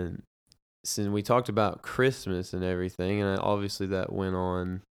since we talked about Christmas and everything, and obviously that went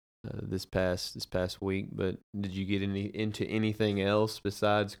on this past week. But did you get into anything else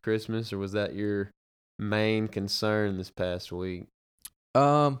besides Christmas, or was that your main concern this past week?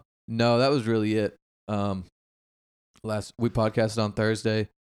 No, that was really it. We podcasted on Thursday.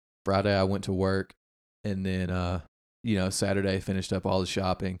 Friday I went to work, and then Saturday finished up all the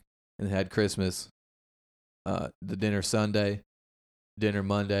shopping and had Christmas. The dinner Sunday, dinner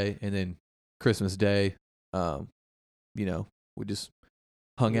Monday, and then Christmas Day. We just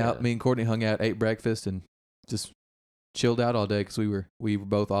hung out. Me and Courtney hung out, ate breakfast, and just chilled out all day because we were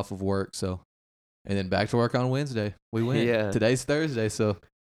both off of work. So. And then back to work on Wednesday. We went. Yeah. Today's Thursday, so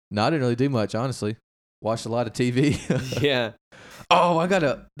I didn't really do much, honestly. Watched a lot of TV. Yeah. Oh,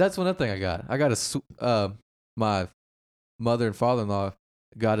 that's one other thing I got. I got my mother and father-in-law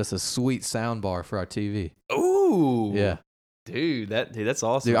got us a sweet sound bar for our TV. Ooh. Yeah. Dude, that's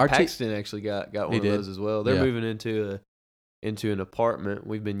awesome. Dude, Paxton actually got one of those as well. They're moving into an apartment.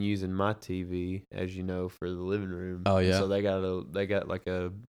 We've been using my TV, as you know, for the living room. Oh yeah. So they got like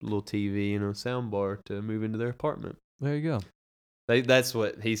a little TV and a sound bar to move into their apartment. There you go. That's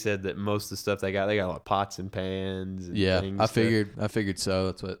what he said, that most of the stuff they got like pots and pans and things. I figured so.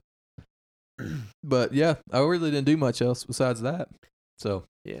 That's what. But yeah, I really didn't do much else besides that. So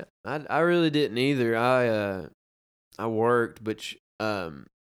yeah, I really didn't either. I worked, but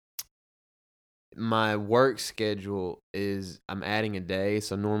my work schedule is I'm adding a day.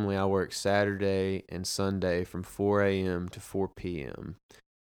 So normally I work Saturday and Sunday from 4 a.m. to 4 p.m.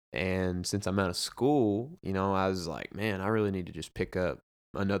 And since I'm out of school, I was like, man, I really need to just pick up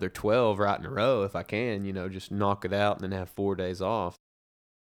another 12 right in a row if I can, just knock it out and then have 4 days off.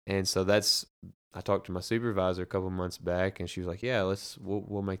 And so I talked to my supervisor a couple months back, and she was like, yeah,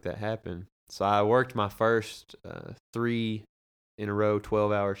 we'll make that happen. So I worked my first 3 in a row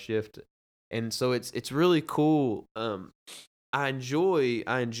 12-hour shift. And so it's really cool. I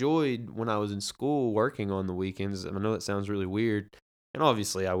enjoyed when I was in school working on the weekends. I know that sounds really weird. And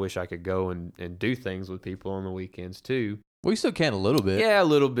obviously I wish I could go and do things with people on the weekends too. Well, you still can a little bit. Yeah, a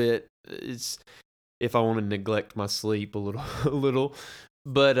little bit. It's if I want to neglect my sleep a little.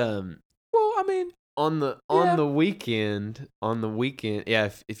 But well, I mean, on the weekend, yeah,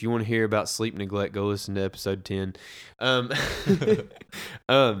 if you want to hear about sleep neglect, go listen to episode 10.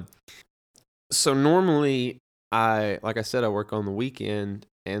 So normally like I said, I work on the weekend,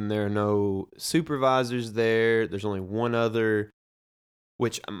 and there are no supervisors there. There's only one other,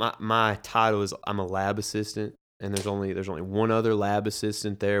 which my title is I'm a lab assistant, and there's only one other lab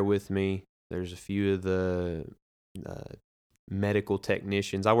assistant there with me. There's a few of the medical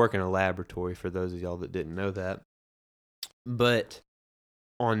technicians. I work in a laboratory for those of y'all that didn't know that. But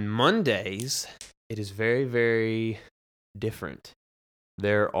on Mondays, it is very, very different.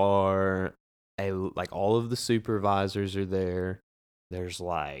 There are like all of the supervisors are there. There's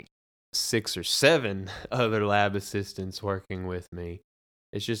like 6 or 7 other lab assistants working with me.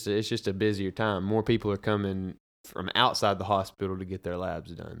 It's just a busier time. More people are coming from outside the hospital to get their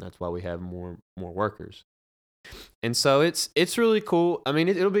labs done. That's why we have more workers. And so it's really cool. I mean,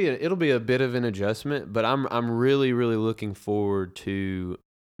 it'll be a bit of an adjustment, but I'm really, really looking forward to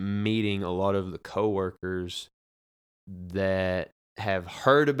meeting a lot of the coworkers that have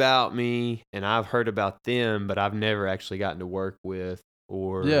heard about me and I've heard about them, but I've never actually gotten to work with.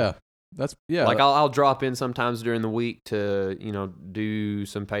 Or like I'll drop in sometimes during the week to, do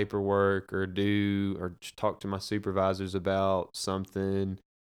some paperwork or just talk to my supervisors about something,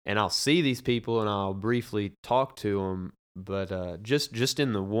 and I'll see these people and I'll briefly talk to them. But just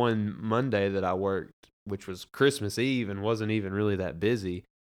in the one Monday that I worked, which was Christmas Eve and wasn't even really that busy,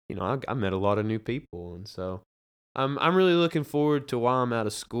 I met a lot of new people, and so I'm really looking forward to while I'm out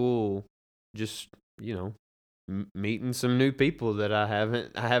of school, just meeting some new people that I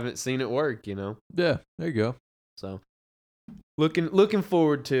haven't seen at work. Yeah, there you go. So looking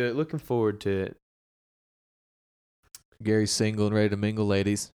forward to it. Looking forward to it. Gary's single and ready to mingle,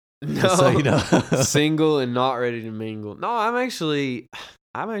 ladies. No, Just so you know. Single and not ready to mingle. No, I'm actually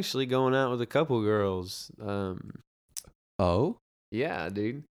going out with a couple girls. Oh. Yeah,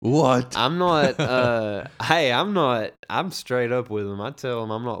 dude. What? I'm not, I'm straight up with them. I tell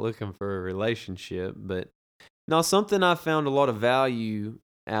them I'm not looking for a relationship, but no, something I found a lot of value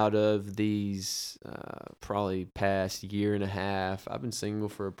out of these probably past year and a half. I've been single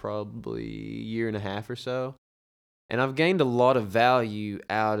for probably a year and a half or so, and I've gained a lot of value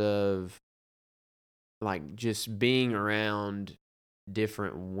out of like just being around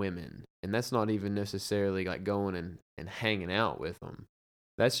different women. And that's not even necessarily like going and hanging out with them.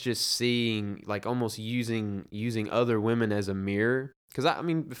 That's just seeing, like, almost using other women as a mirror. Because I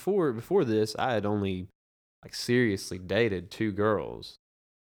mean, before this, I had only like seriously dated 2 girls,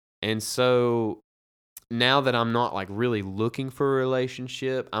 and so now that I'm not like really looking for a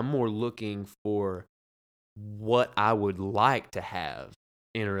relationship, I'm more looking for what I would like to have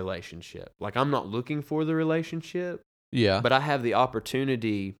in a relationship. Like, I'm not looking for the relationship. Yeah. But I have the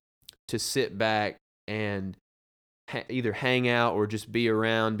opportunity to sit back and either hang out or just be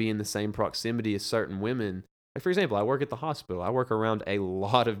around, be in the same proximity as certain women. Like, for example, I work at the hospital. I work around a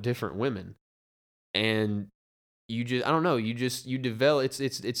lot of different women. And you develop,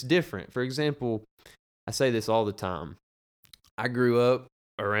 it's different. For example, I say this all the time. I grew up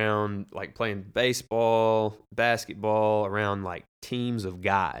around like playing baseball, basketball, around like teams of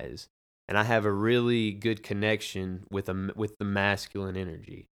guys. And I have a really good connection with the masculine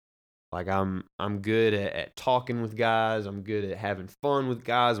energy. Like I'm good at talking with guys. I'm good at having fun with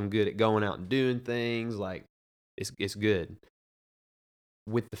guys. I'm good at going out and doing things. Like it's good.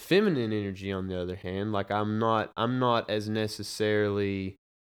 With the feminine energy, on the other hand, like I'm not as necessarily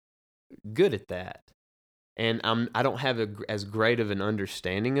good at that, and I don't have as great of an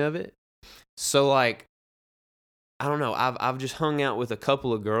understanding of it. So like, I don't know. I've just hung out with a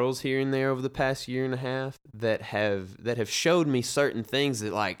couple of girls here and there over the past year and a half that have showed me certain things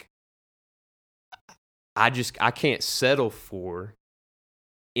that like I can't settle for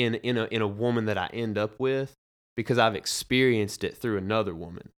in a woman that I end up with, because I've experienced it through another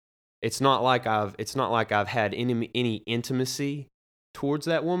woman. It's not like I've had any intimacy towards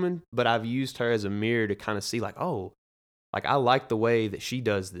that woman, but I've used her as a mirror to kind of see like, oh, like I like the way that she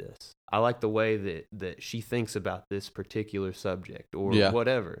does this. I like the way that she thinks about this particular subject or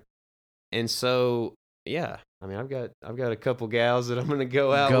whatever. And so, yeah, I mean, I've got a couple gals that I'm going to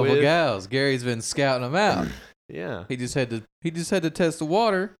go out with. Couple gals. Gary's been scouting them out. Yeah. He just had to test the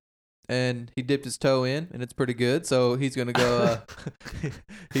water, and he dipped his toe in, and it's pretty good. So he's going to go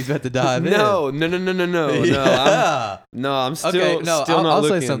he's about to dive in. No. Yeah. I'm still okay, not I'll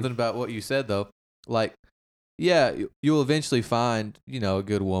looking. say something about what you said though. Like, yeah, you'll eventually find, a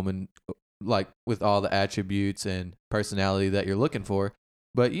good woman, like with all the attributes and personality that you're looking for.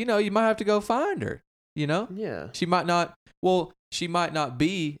 But you might have to go find her. Yeah. She might not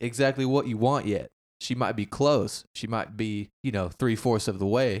be exactly what you want yet. She might be close. She might be, 3/4 of the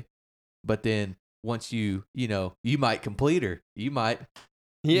way. But then once you might complete her. You might,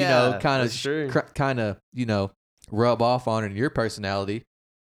 kind of rub off on her in your personality.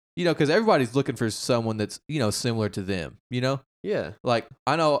 Because everybody's looking for someone that's, similar to them, Yeah. Like,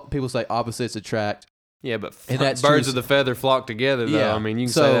 I know people say opposites attract. Yeah, but and that's birds true. of the feather flock together, though. Yeah. I mean, you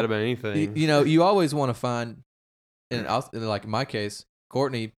can So, say that about anything. You always want to find and like in my case,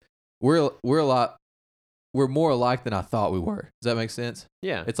 Courtney, we're more alike than I thought we were. Does that make sense?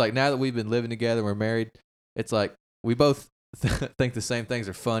 Yeah. It's like now that we've been living together, we're married. It's like we both think the same things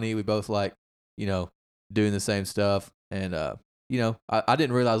are funny. We both like, doing the same stuff. And, I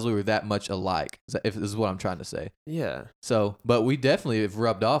didn't realize we were that much alike, if this is what I'm trying to say. Yeah. So, but we definitely have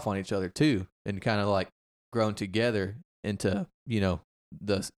rubbed off on each other too and kind of like grown together into,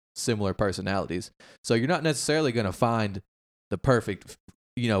 the similar personalities. So you're not necessarily going to find the perfect,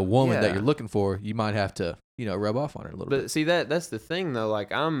 woman that Yeah. you're looking for. You might have to, rub off on her a little bit. But see, that's the thing though.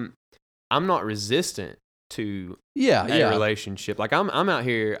 Like I'm not resistant to Yeah, a yeah. relationship. Like I'm out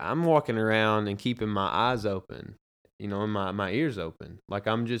here, I'm walking around and keeping my eyes open, and my ears open. Like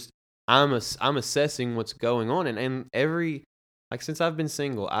I'm assessing what's going on, and since I've been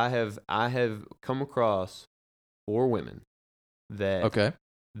single, I have come across 4 women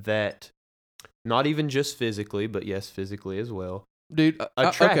that not even just physically, but yes, physically as well, Dude,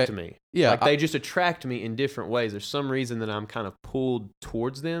 attract okay. me. Yeah, Like they just attract me in different ways. There's some reason that I'm kind of pulled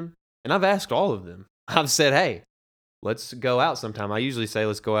towards them, and I've asked all of them. I've said, hey, let's go out sometime. I usually say,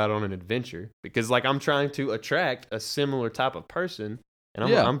 let's go out on an adventure because like I'm trying to attract a similar type of person, and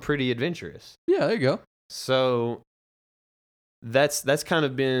I'm pretty adventurous. Yeah, there you go. So that's just kind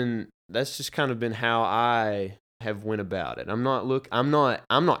of been how I have went about it. I'm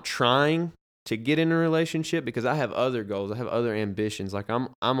not trying to get in a relationship because I have other goals. I have other ambitions. Like I'm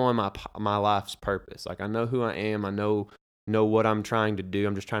on my life's purpose. Like I know who I am. I know what I'm trying to do.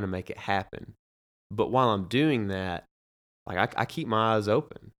 I'm just trying to make it happen. But while I'm doing that, like I keep my eyes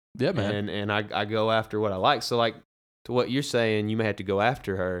open. Yeah, man. And I go after what I like. So like to what you're saying, you may have to go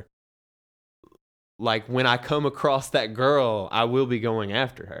after her. Like when I come across that girl, I will be going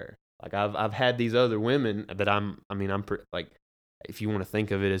after her. Like I've had these other women that like if you want to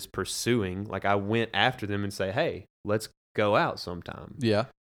think of it as pursuing, like I went after them and say, hey, let's go out sometime. Yeah.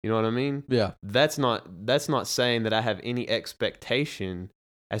 You know what I mean? Yeah. That's not saying that I have any expectation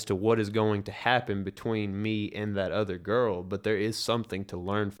as to what is going to happen between me and that other girl, but there is something to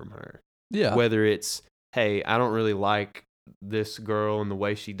learn from her. Yeah. Whether it's, hey, I don't really like this girl and the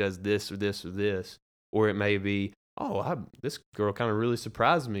way she does this or this or this, or it may be, this girl kind of really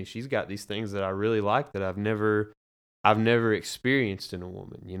surprised me. She's got these things that I really like that I've never experienced in a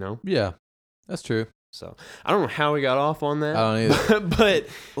woman, Yeah. That's true. So I don't know how we got off on that. I don't either. but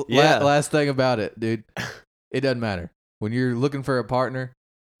yeah. Last thing about it, dude. It doesn't matter. When you're looking for a partner,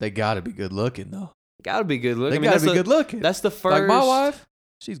 they gotta be good looking though. Gotta be good looking. They gotta be good looking. That's the first. Like my wife,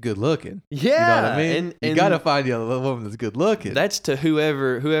 she's good looking. Yeah. You know what I mean? And you gotta find you a woman that's good looking. That's to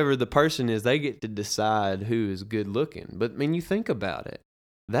whoever the person is, they get to decide who is good looking. But I mean, you think about it.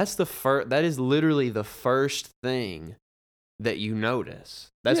 That is literally the first thing that you notice.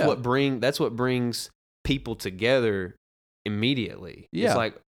 That's what brings people together immediately. Yeah. It's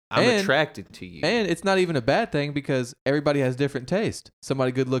like I'm attracted to you. And it's not even a bad thing because everybody has different taste.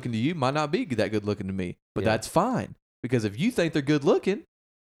 Somebody good looking to you might not be that good looking to me, but that's fine because if you think they're good looking,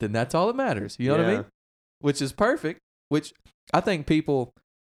 then that's all that matters. You know what I mean? Which is perfect. Which I think people.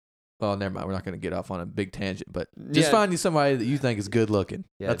 Well, never mind. We're not going to get off on a big tangent, but just find you somebody that you think is good looking.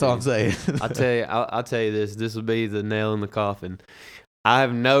 Yeah, that's all I'm saying. I'll tell you this. This will be the nail in the coffin.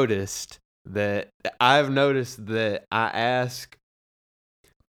 I've noticed that I ask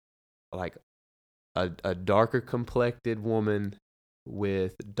like a darker complected woman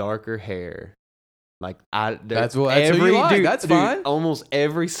with darker hair. Like that's who you like. That's fine. Almost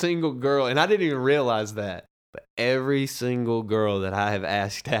every single girl, and I didn't even realize that, but every single girl that I have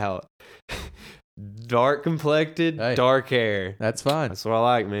asked out, dark complected, dark hair. That's fine. That's what I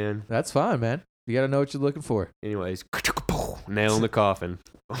like, man. That's fine, man. You got to know what you're looking for. Anyways, nail in the coffin.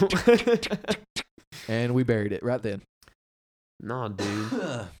 And we buried it right then. Nah,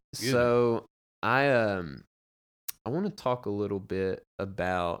 dude. So I want to talk a little bit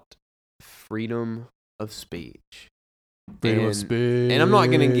about freedom of speech. Freedom of speech. And I'm not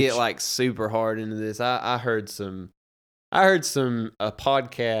gonna get like super hard into this. I heard a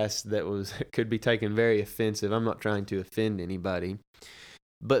podcast that could be taken very offensive. I'm not trying to offend anybody.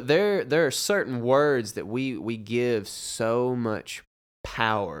 But there are certain words that we give so much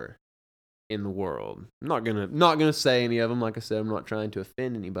power in the world. I'm not gonna say any of them. Like I said, I'm not trying to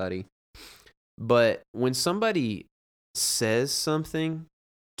offend anybody. But when somebody says something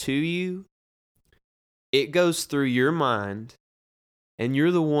to you, it goes through your mind, and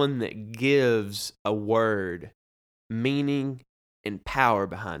you're the one that gives a word meaning and power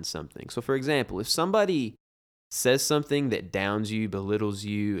behind something. So, for example, if somebody says something that downs you, belittles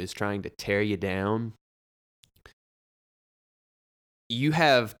you, is trying to tear you down, you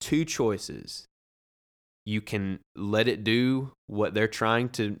have 2 choices. you can let it do what they're trying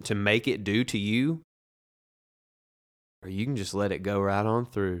to make it do to you, or you can just let it go right on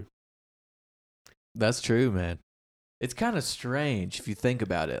through. That's true, man. It's kind of strange if you think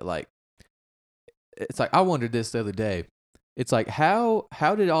about it. Like, it's like, I wondered this the other day. It's like, how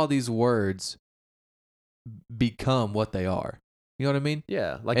did all these words become what they are? You know what I mean?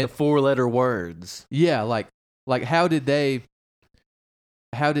 Yeah, like the 4-letter words. Yeah, like how did they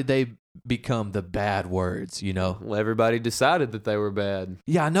become the bad words, you know? Well, everybody decided that they were bad.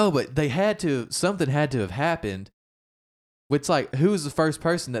 Yeah, I know, but something had to have happened. It's like, who was the first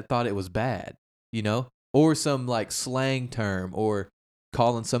person that thought it was bad, you know? Or some like slang term, or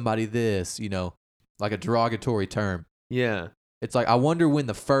calling somebody this, you know, like a derogatory term. Yeah. It's like, I wonder when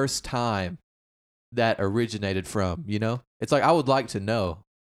the first time that originated from, you know? It's like, I would like to know.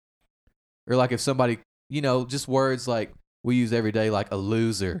 Or like if somebody, you know, just words like we use every day, like a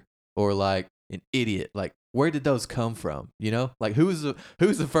loser or like an idiot. Like, where did those come from? You know? Like, who's the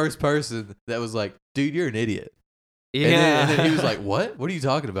first person that was like, dude, you're an idiot? Yeah. And then he was like, what? What are you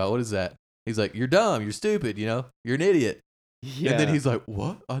talking about? What is that? He's like, you're dumb. You're stupid. You know? You're an idiot. Yeah. And then he's like,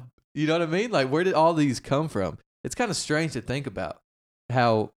 what? You know what I mean? Like, where did all these come from? It's kind of strange to think about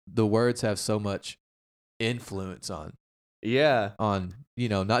how the words have so much influence on, you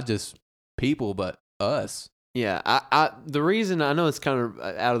know, not just people, but us. Yeah. I the reason, I know it's kind of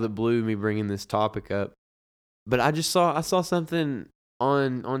out of the blue, me bringing this topic up, but I saw something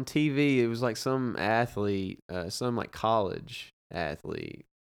on TV. It was like some athlete, some like college athlete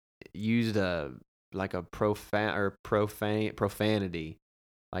used a profanity,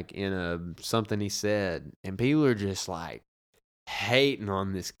 like in something he said, and people are just like hating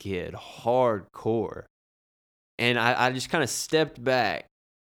on this kid hardcore. And I just kind of stepped back.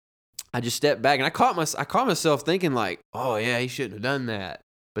 And I caught myself thinking like, oh yeah, he shouldn't have done that.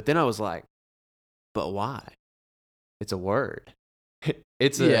 But then I was like, but why? It's a word.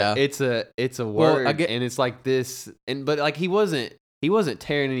 It's a word, and it's like this. And but like he wasn't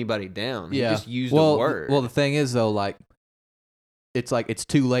tearing anybody down. He just used a word. Well, the thing is though, like, it's like it's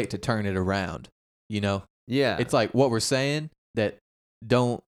too late to turn it around. You know? Yeah. It's like what we're saying that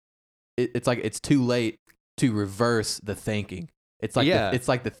it's like it's too late to reverse the thinking. It's like it's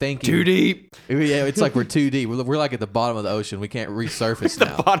like the thinking too deep. Yeah, it's like we're too deep. We're like at the bottom of the ocean. We can't resurface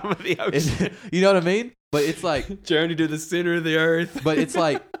now. The bottom of the ocean. You know what I mean? But it's like journey to the center of the earth. But it's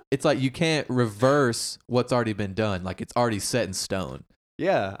like you can't reverse what's already been done. Like, it's already set in stone.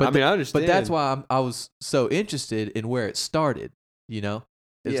 Yeah, but I understand. But that's why I was so interested in where it started. You know,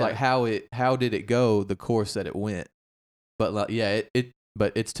 it's like how did it go the course that it went. But like, yeah,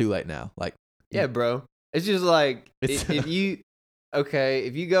 but it's too late now. Like, yeah, bro. It's just like if you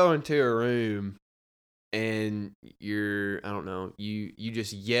go into a room and I don't know, you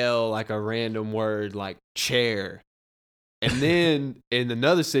just yell like a random word like chair. And then in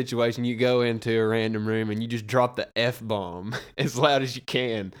another situation, you go into a random room and you just drop the F-bomb as loud as you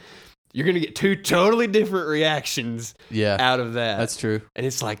can. You're going to get two totally different reactions out of that. That's true. And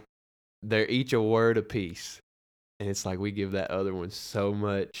it's like they're each a word apiece. And it's like we give that other one so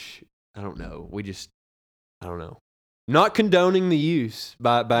much, I don't know. I don't know. Not condoning the use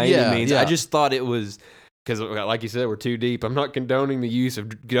by any means. Yeah. I just thought it was, because like you said, we're too deep. I'm not condoning the use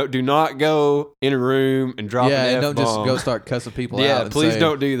of, do not go in a room and drop an F-bomb. Yeah, don't just go start cussing people out. Yeah, please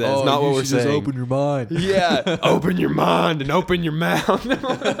don't do that. It's not what we're saying. Just open your mind. Yeah, open your mind and open your mouth.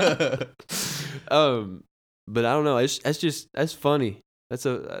 But I don't know. That's funny. That's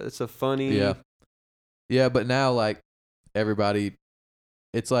a funny. Yeah. Yeah, but now, like, everybody,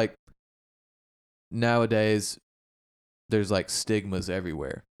 it's like nowadays there's like stigmas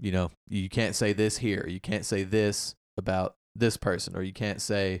everywhere. You know, you can't say this here. You can't say this about this person, or you can't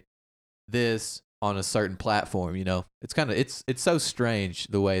say this on a certain platform. You know, it's kind of it's so strange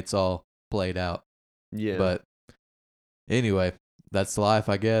the way it's all played out. Yeah. But anyway, that's life,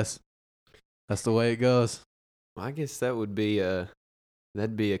 I guess. That's the way it goes. I guess that'd be a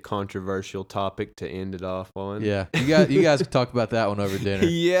controversial topic to end it off on. Yeah, you guys can talk about that one over dinner.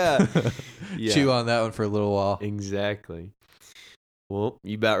 Yeah. Chew on that one for a little while. Exactly. Well,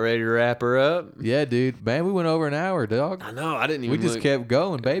 you about ready to wrap her up? Yeah, dude. Man, we went over an hour, dog. I know. I didn't even. We just kept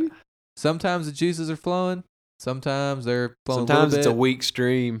going, baby. Sometimes the juices are flowing. Sometimes they're flowing. Sometimes it's a weak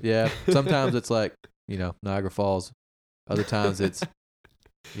stream. Yeah. Sometimes it's like, Niagara Falls. Other times it's,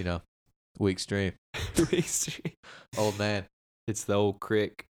 weak stream. Weak stream. Old man. It's the old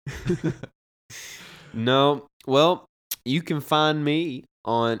crick. No. Well, you can find me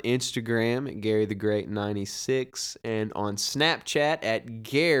on Instagram at GaryTheGreat96 and on Snapchat at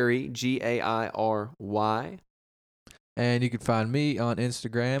Gary, Gairy. And you can find me on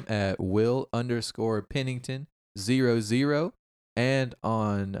Instagram at Will_Pennington00 and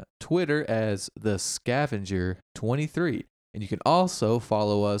on Twitter as The Scavenger23. And you can also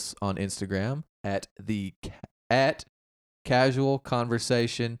follow us on Instagram at Casual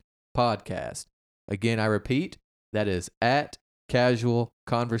Conversation Podcast. Again, I repeat, that is at Casual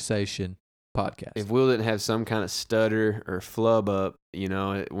Conversation Podcast. If Will didn't have some kind of stutter or flub up,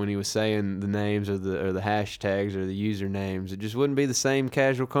 when he was saying the names or the hashtags or the usernames, it just wouldn't be the same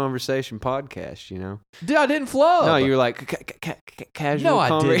Casual Conversation Podcast, Dude, I didn't flub. No, you were like casual. No,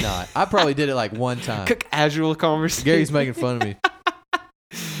 I did not. I probably did it like one time. Casual Conversation. Gary's making fun of me.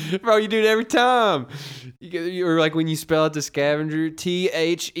 Bro, you do it every time. Or like when you spell out the Scavenger,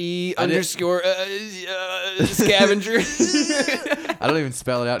 THE underscore Scavenger. I don't even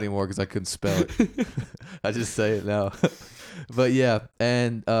spell it out anymore because I couldn't spell it. I just say it now. But yeah,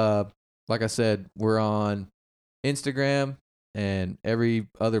 and like I said, we're on Instagram and every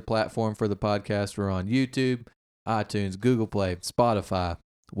other platform for the podcast. We're on YouTube, iTunes, Google Play, Spotify,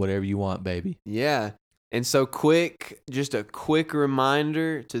 whatever you want, baby. Yeah. And so just a quick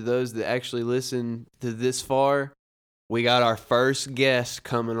reminder to those that actually listen to this far, we got our first guest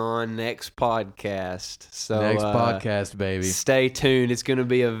coming on next podcast. So next podcast, baby. Stay tuned. It's going to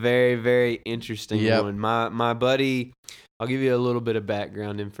be a very, very interesting one. My buddy, I'll give you a little bit of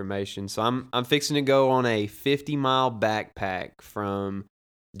background information. So I'm fixing to go on a 50-mile backpack from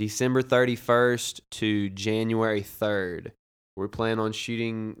December 31st to January 3rd. We're planning on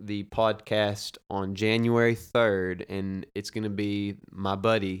shooting the podcast on January 3rd, and it's going to be my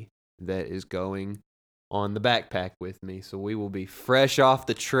buddy that is going on the backpack with me. So we will be fresh off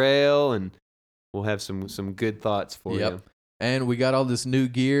the trail, and we'll have some good thoughts for you. And we got all this new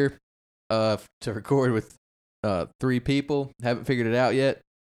gear to record with 3 people. Haven't figured it out yet,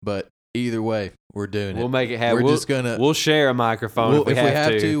 but either way, we're doing it. We'll make it happen. We'll share a microphone if we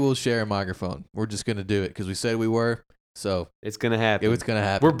have to. We'll share a microphone. We're just going to do it because we said we were. So it's gonna happen. It's gonna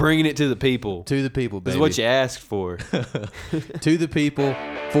happen. We're bringing it to the people. To the people, baby. This is what you asked for. To the people,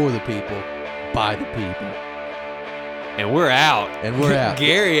 for the people, by the people. And we're out.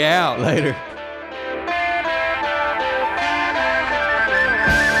 Gary out. Later.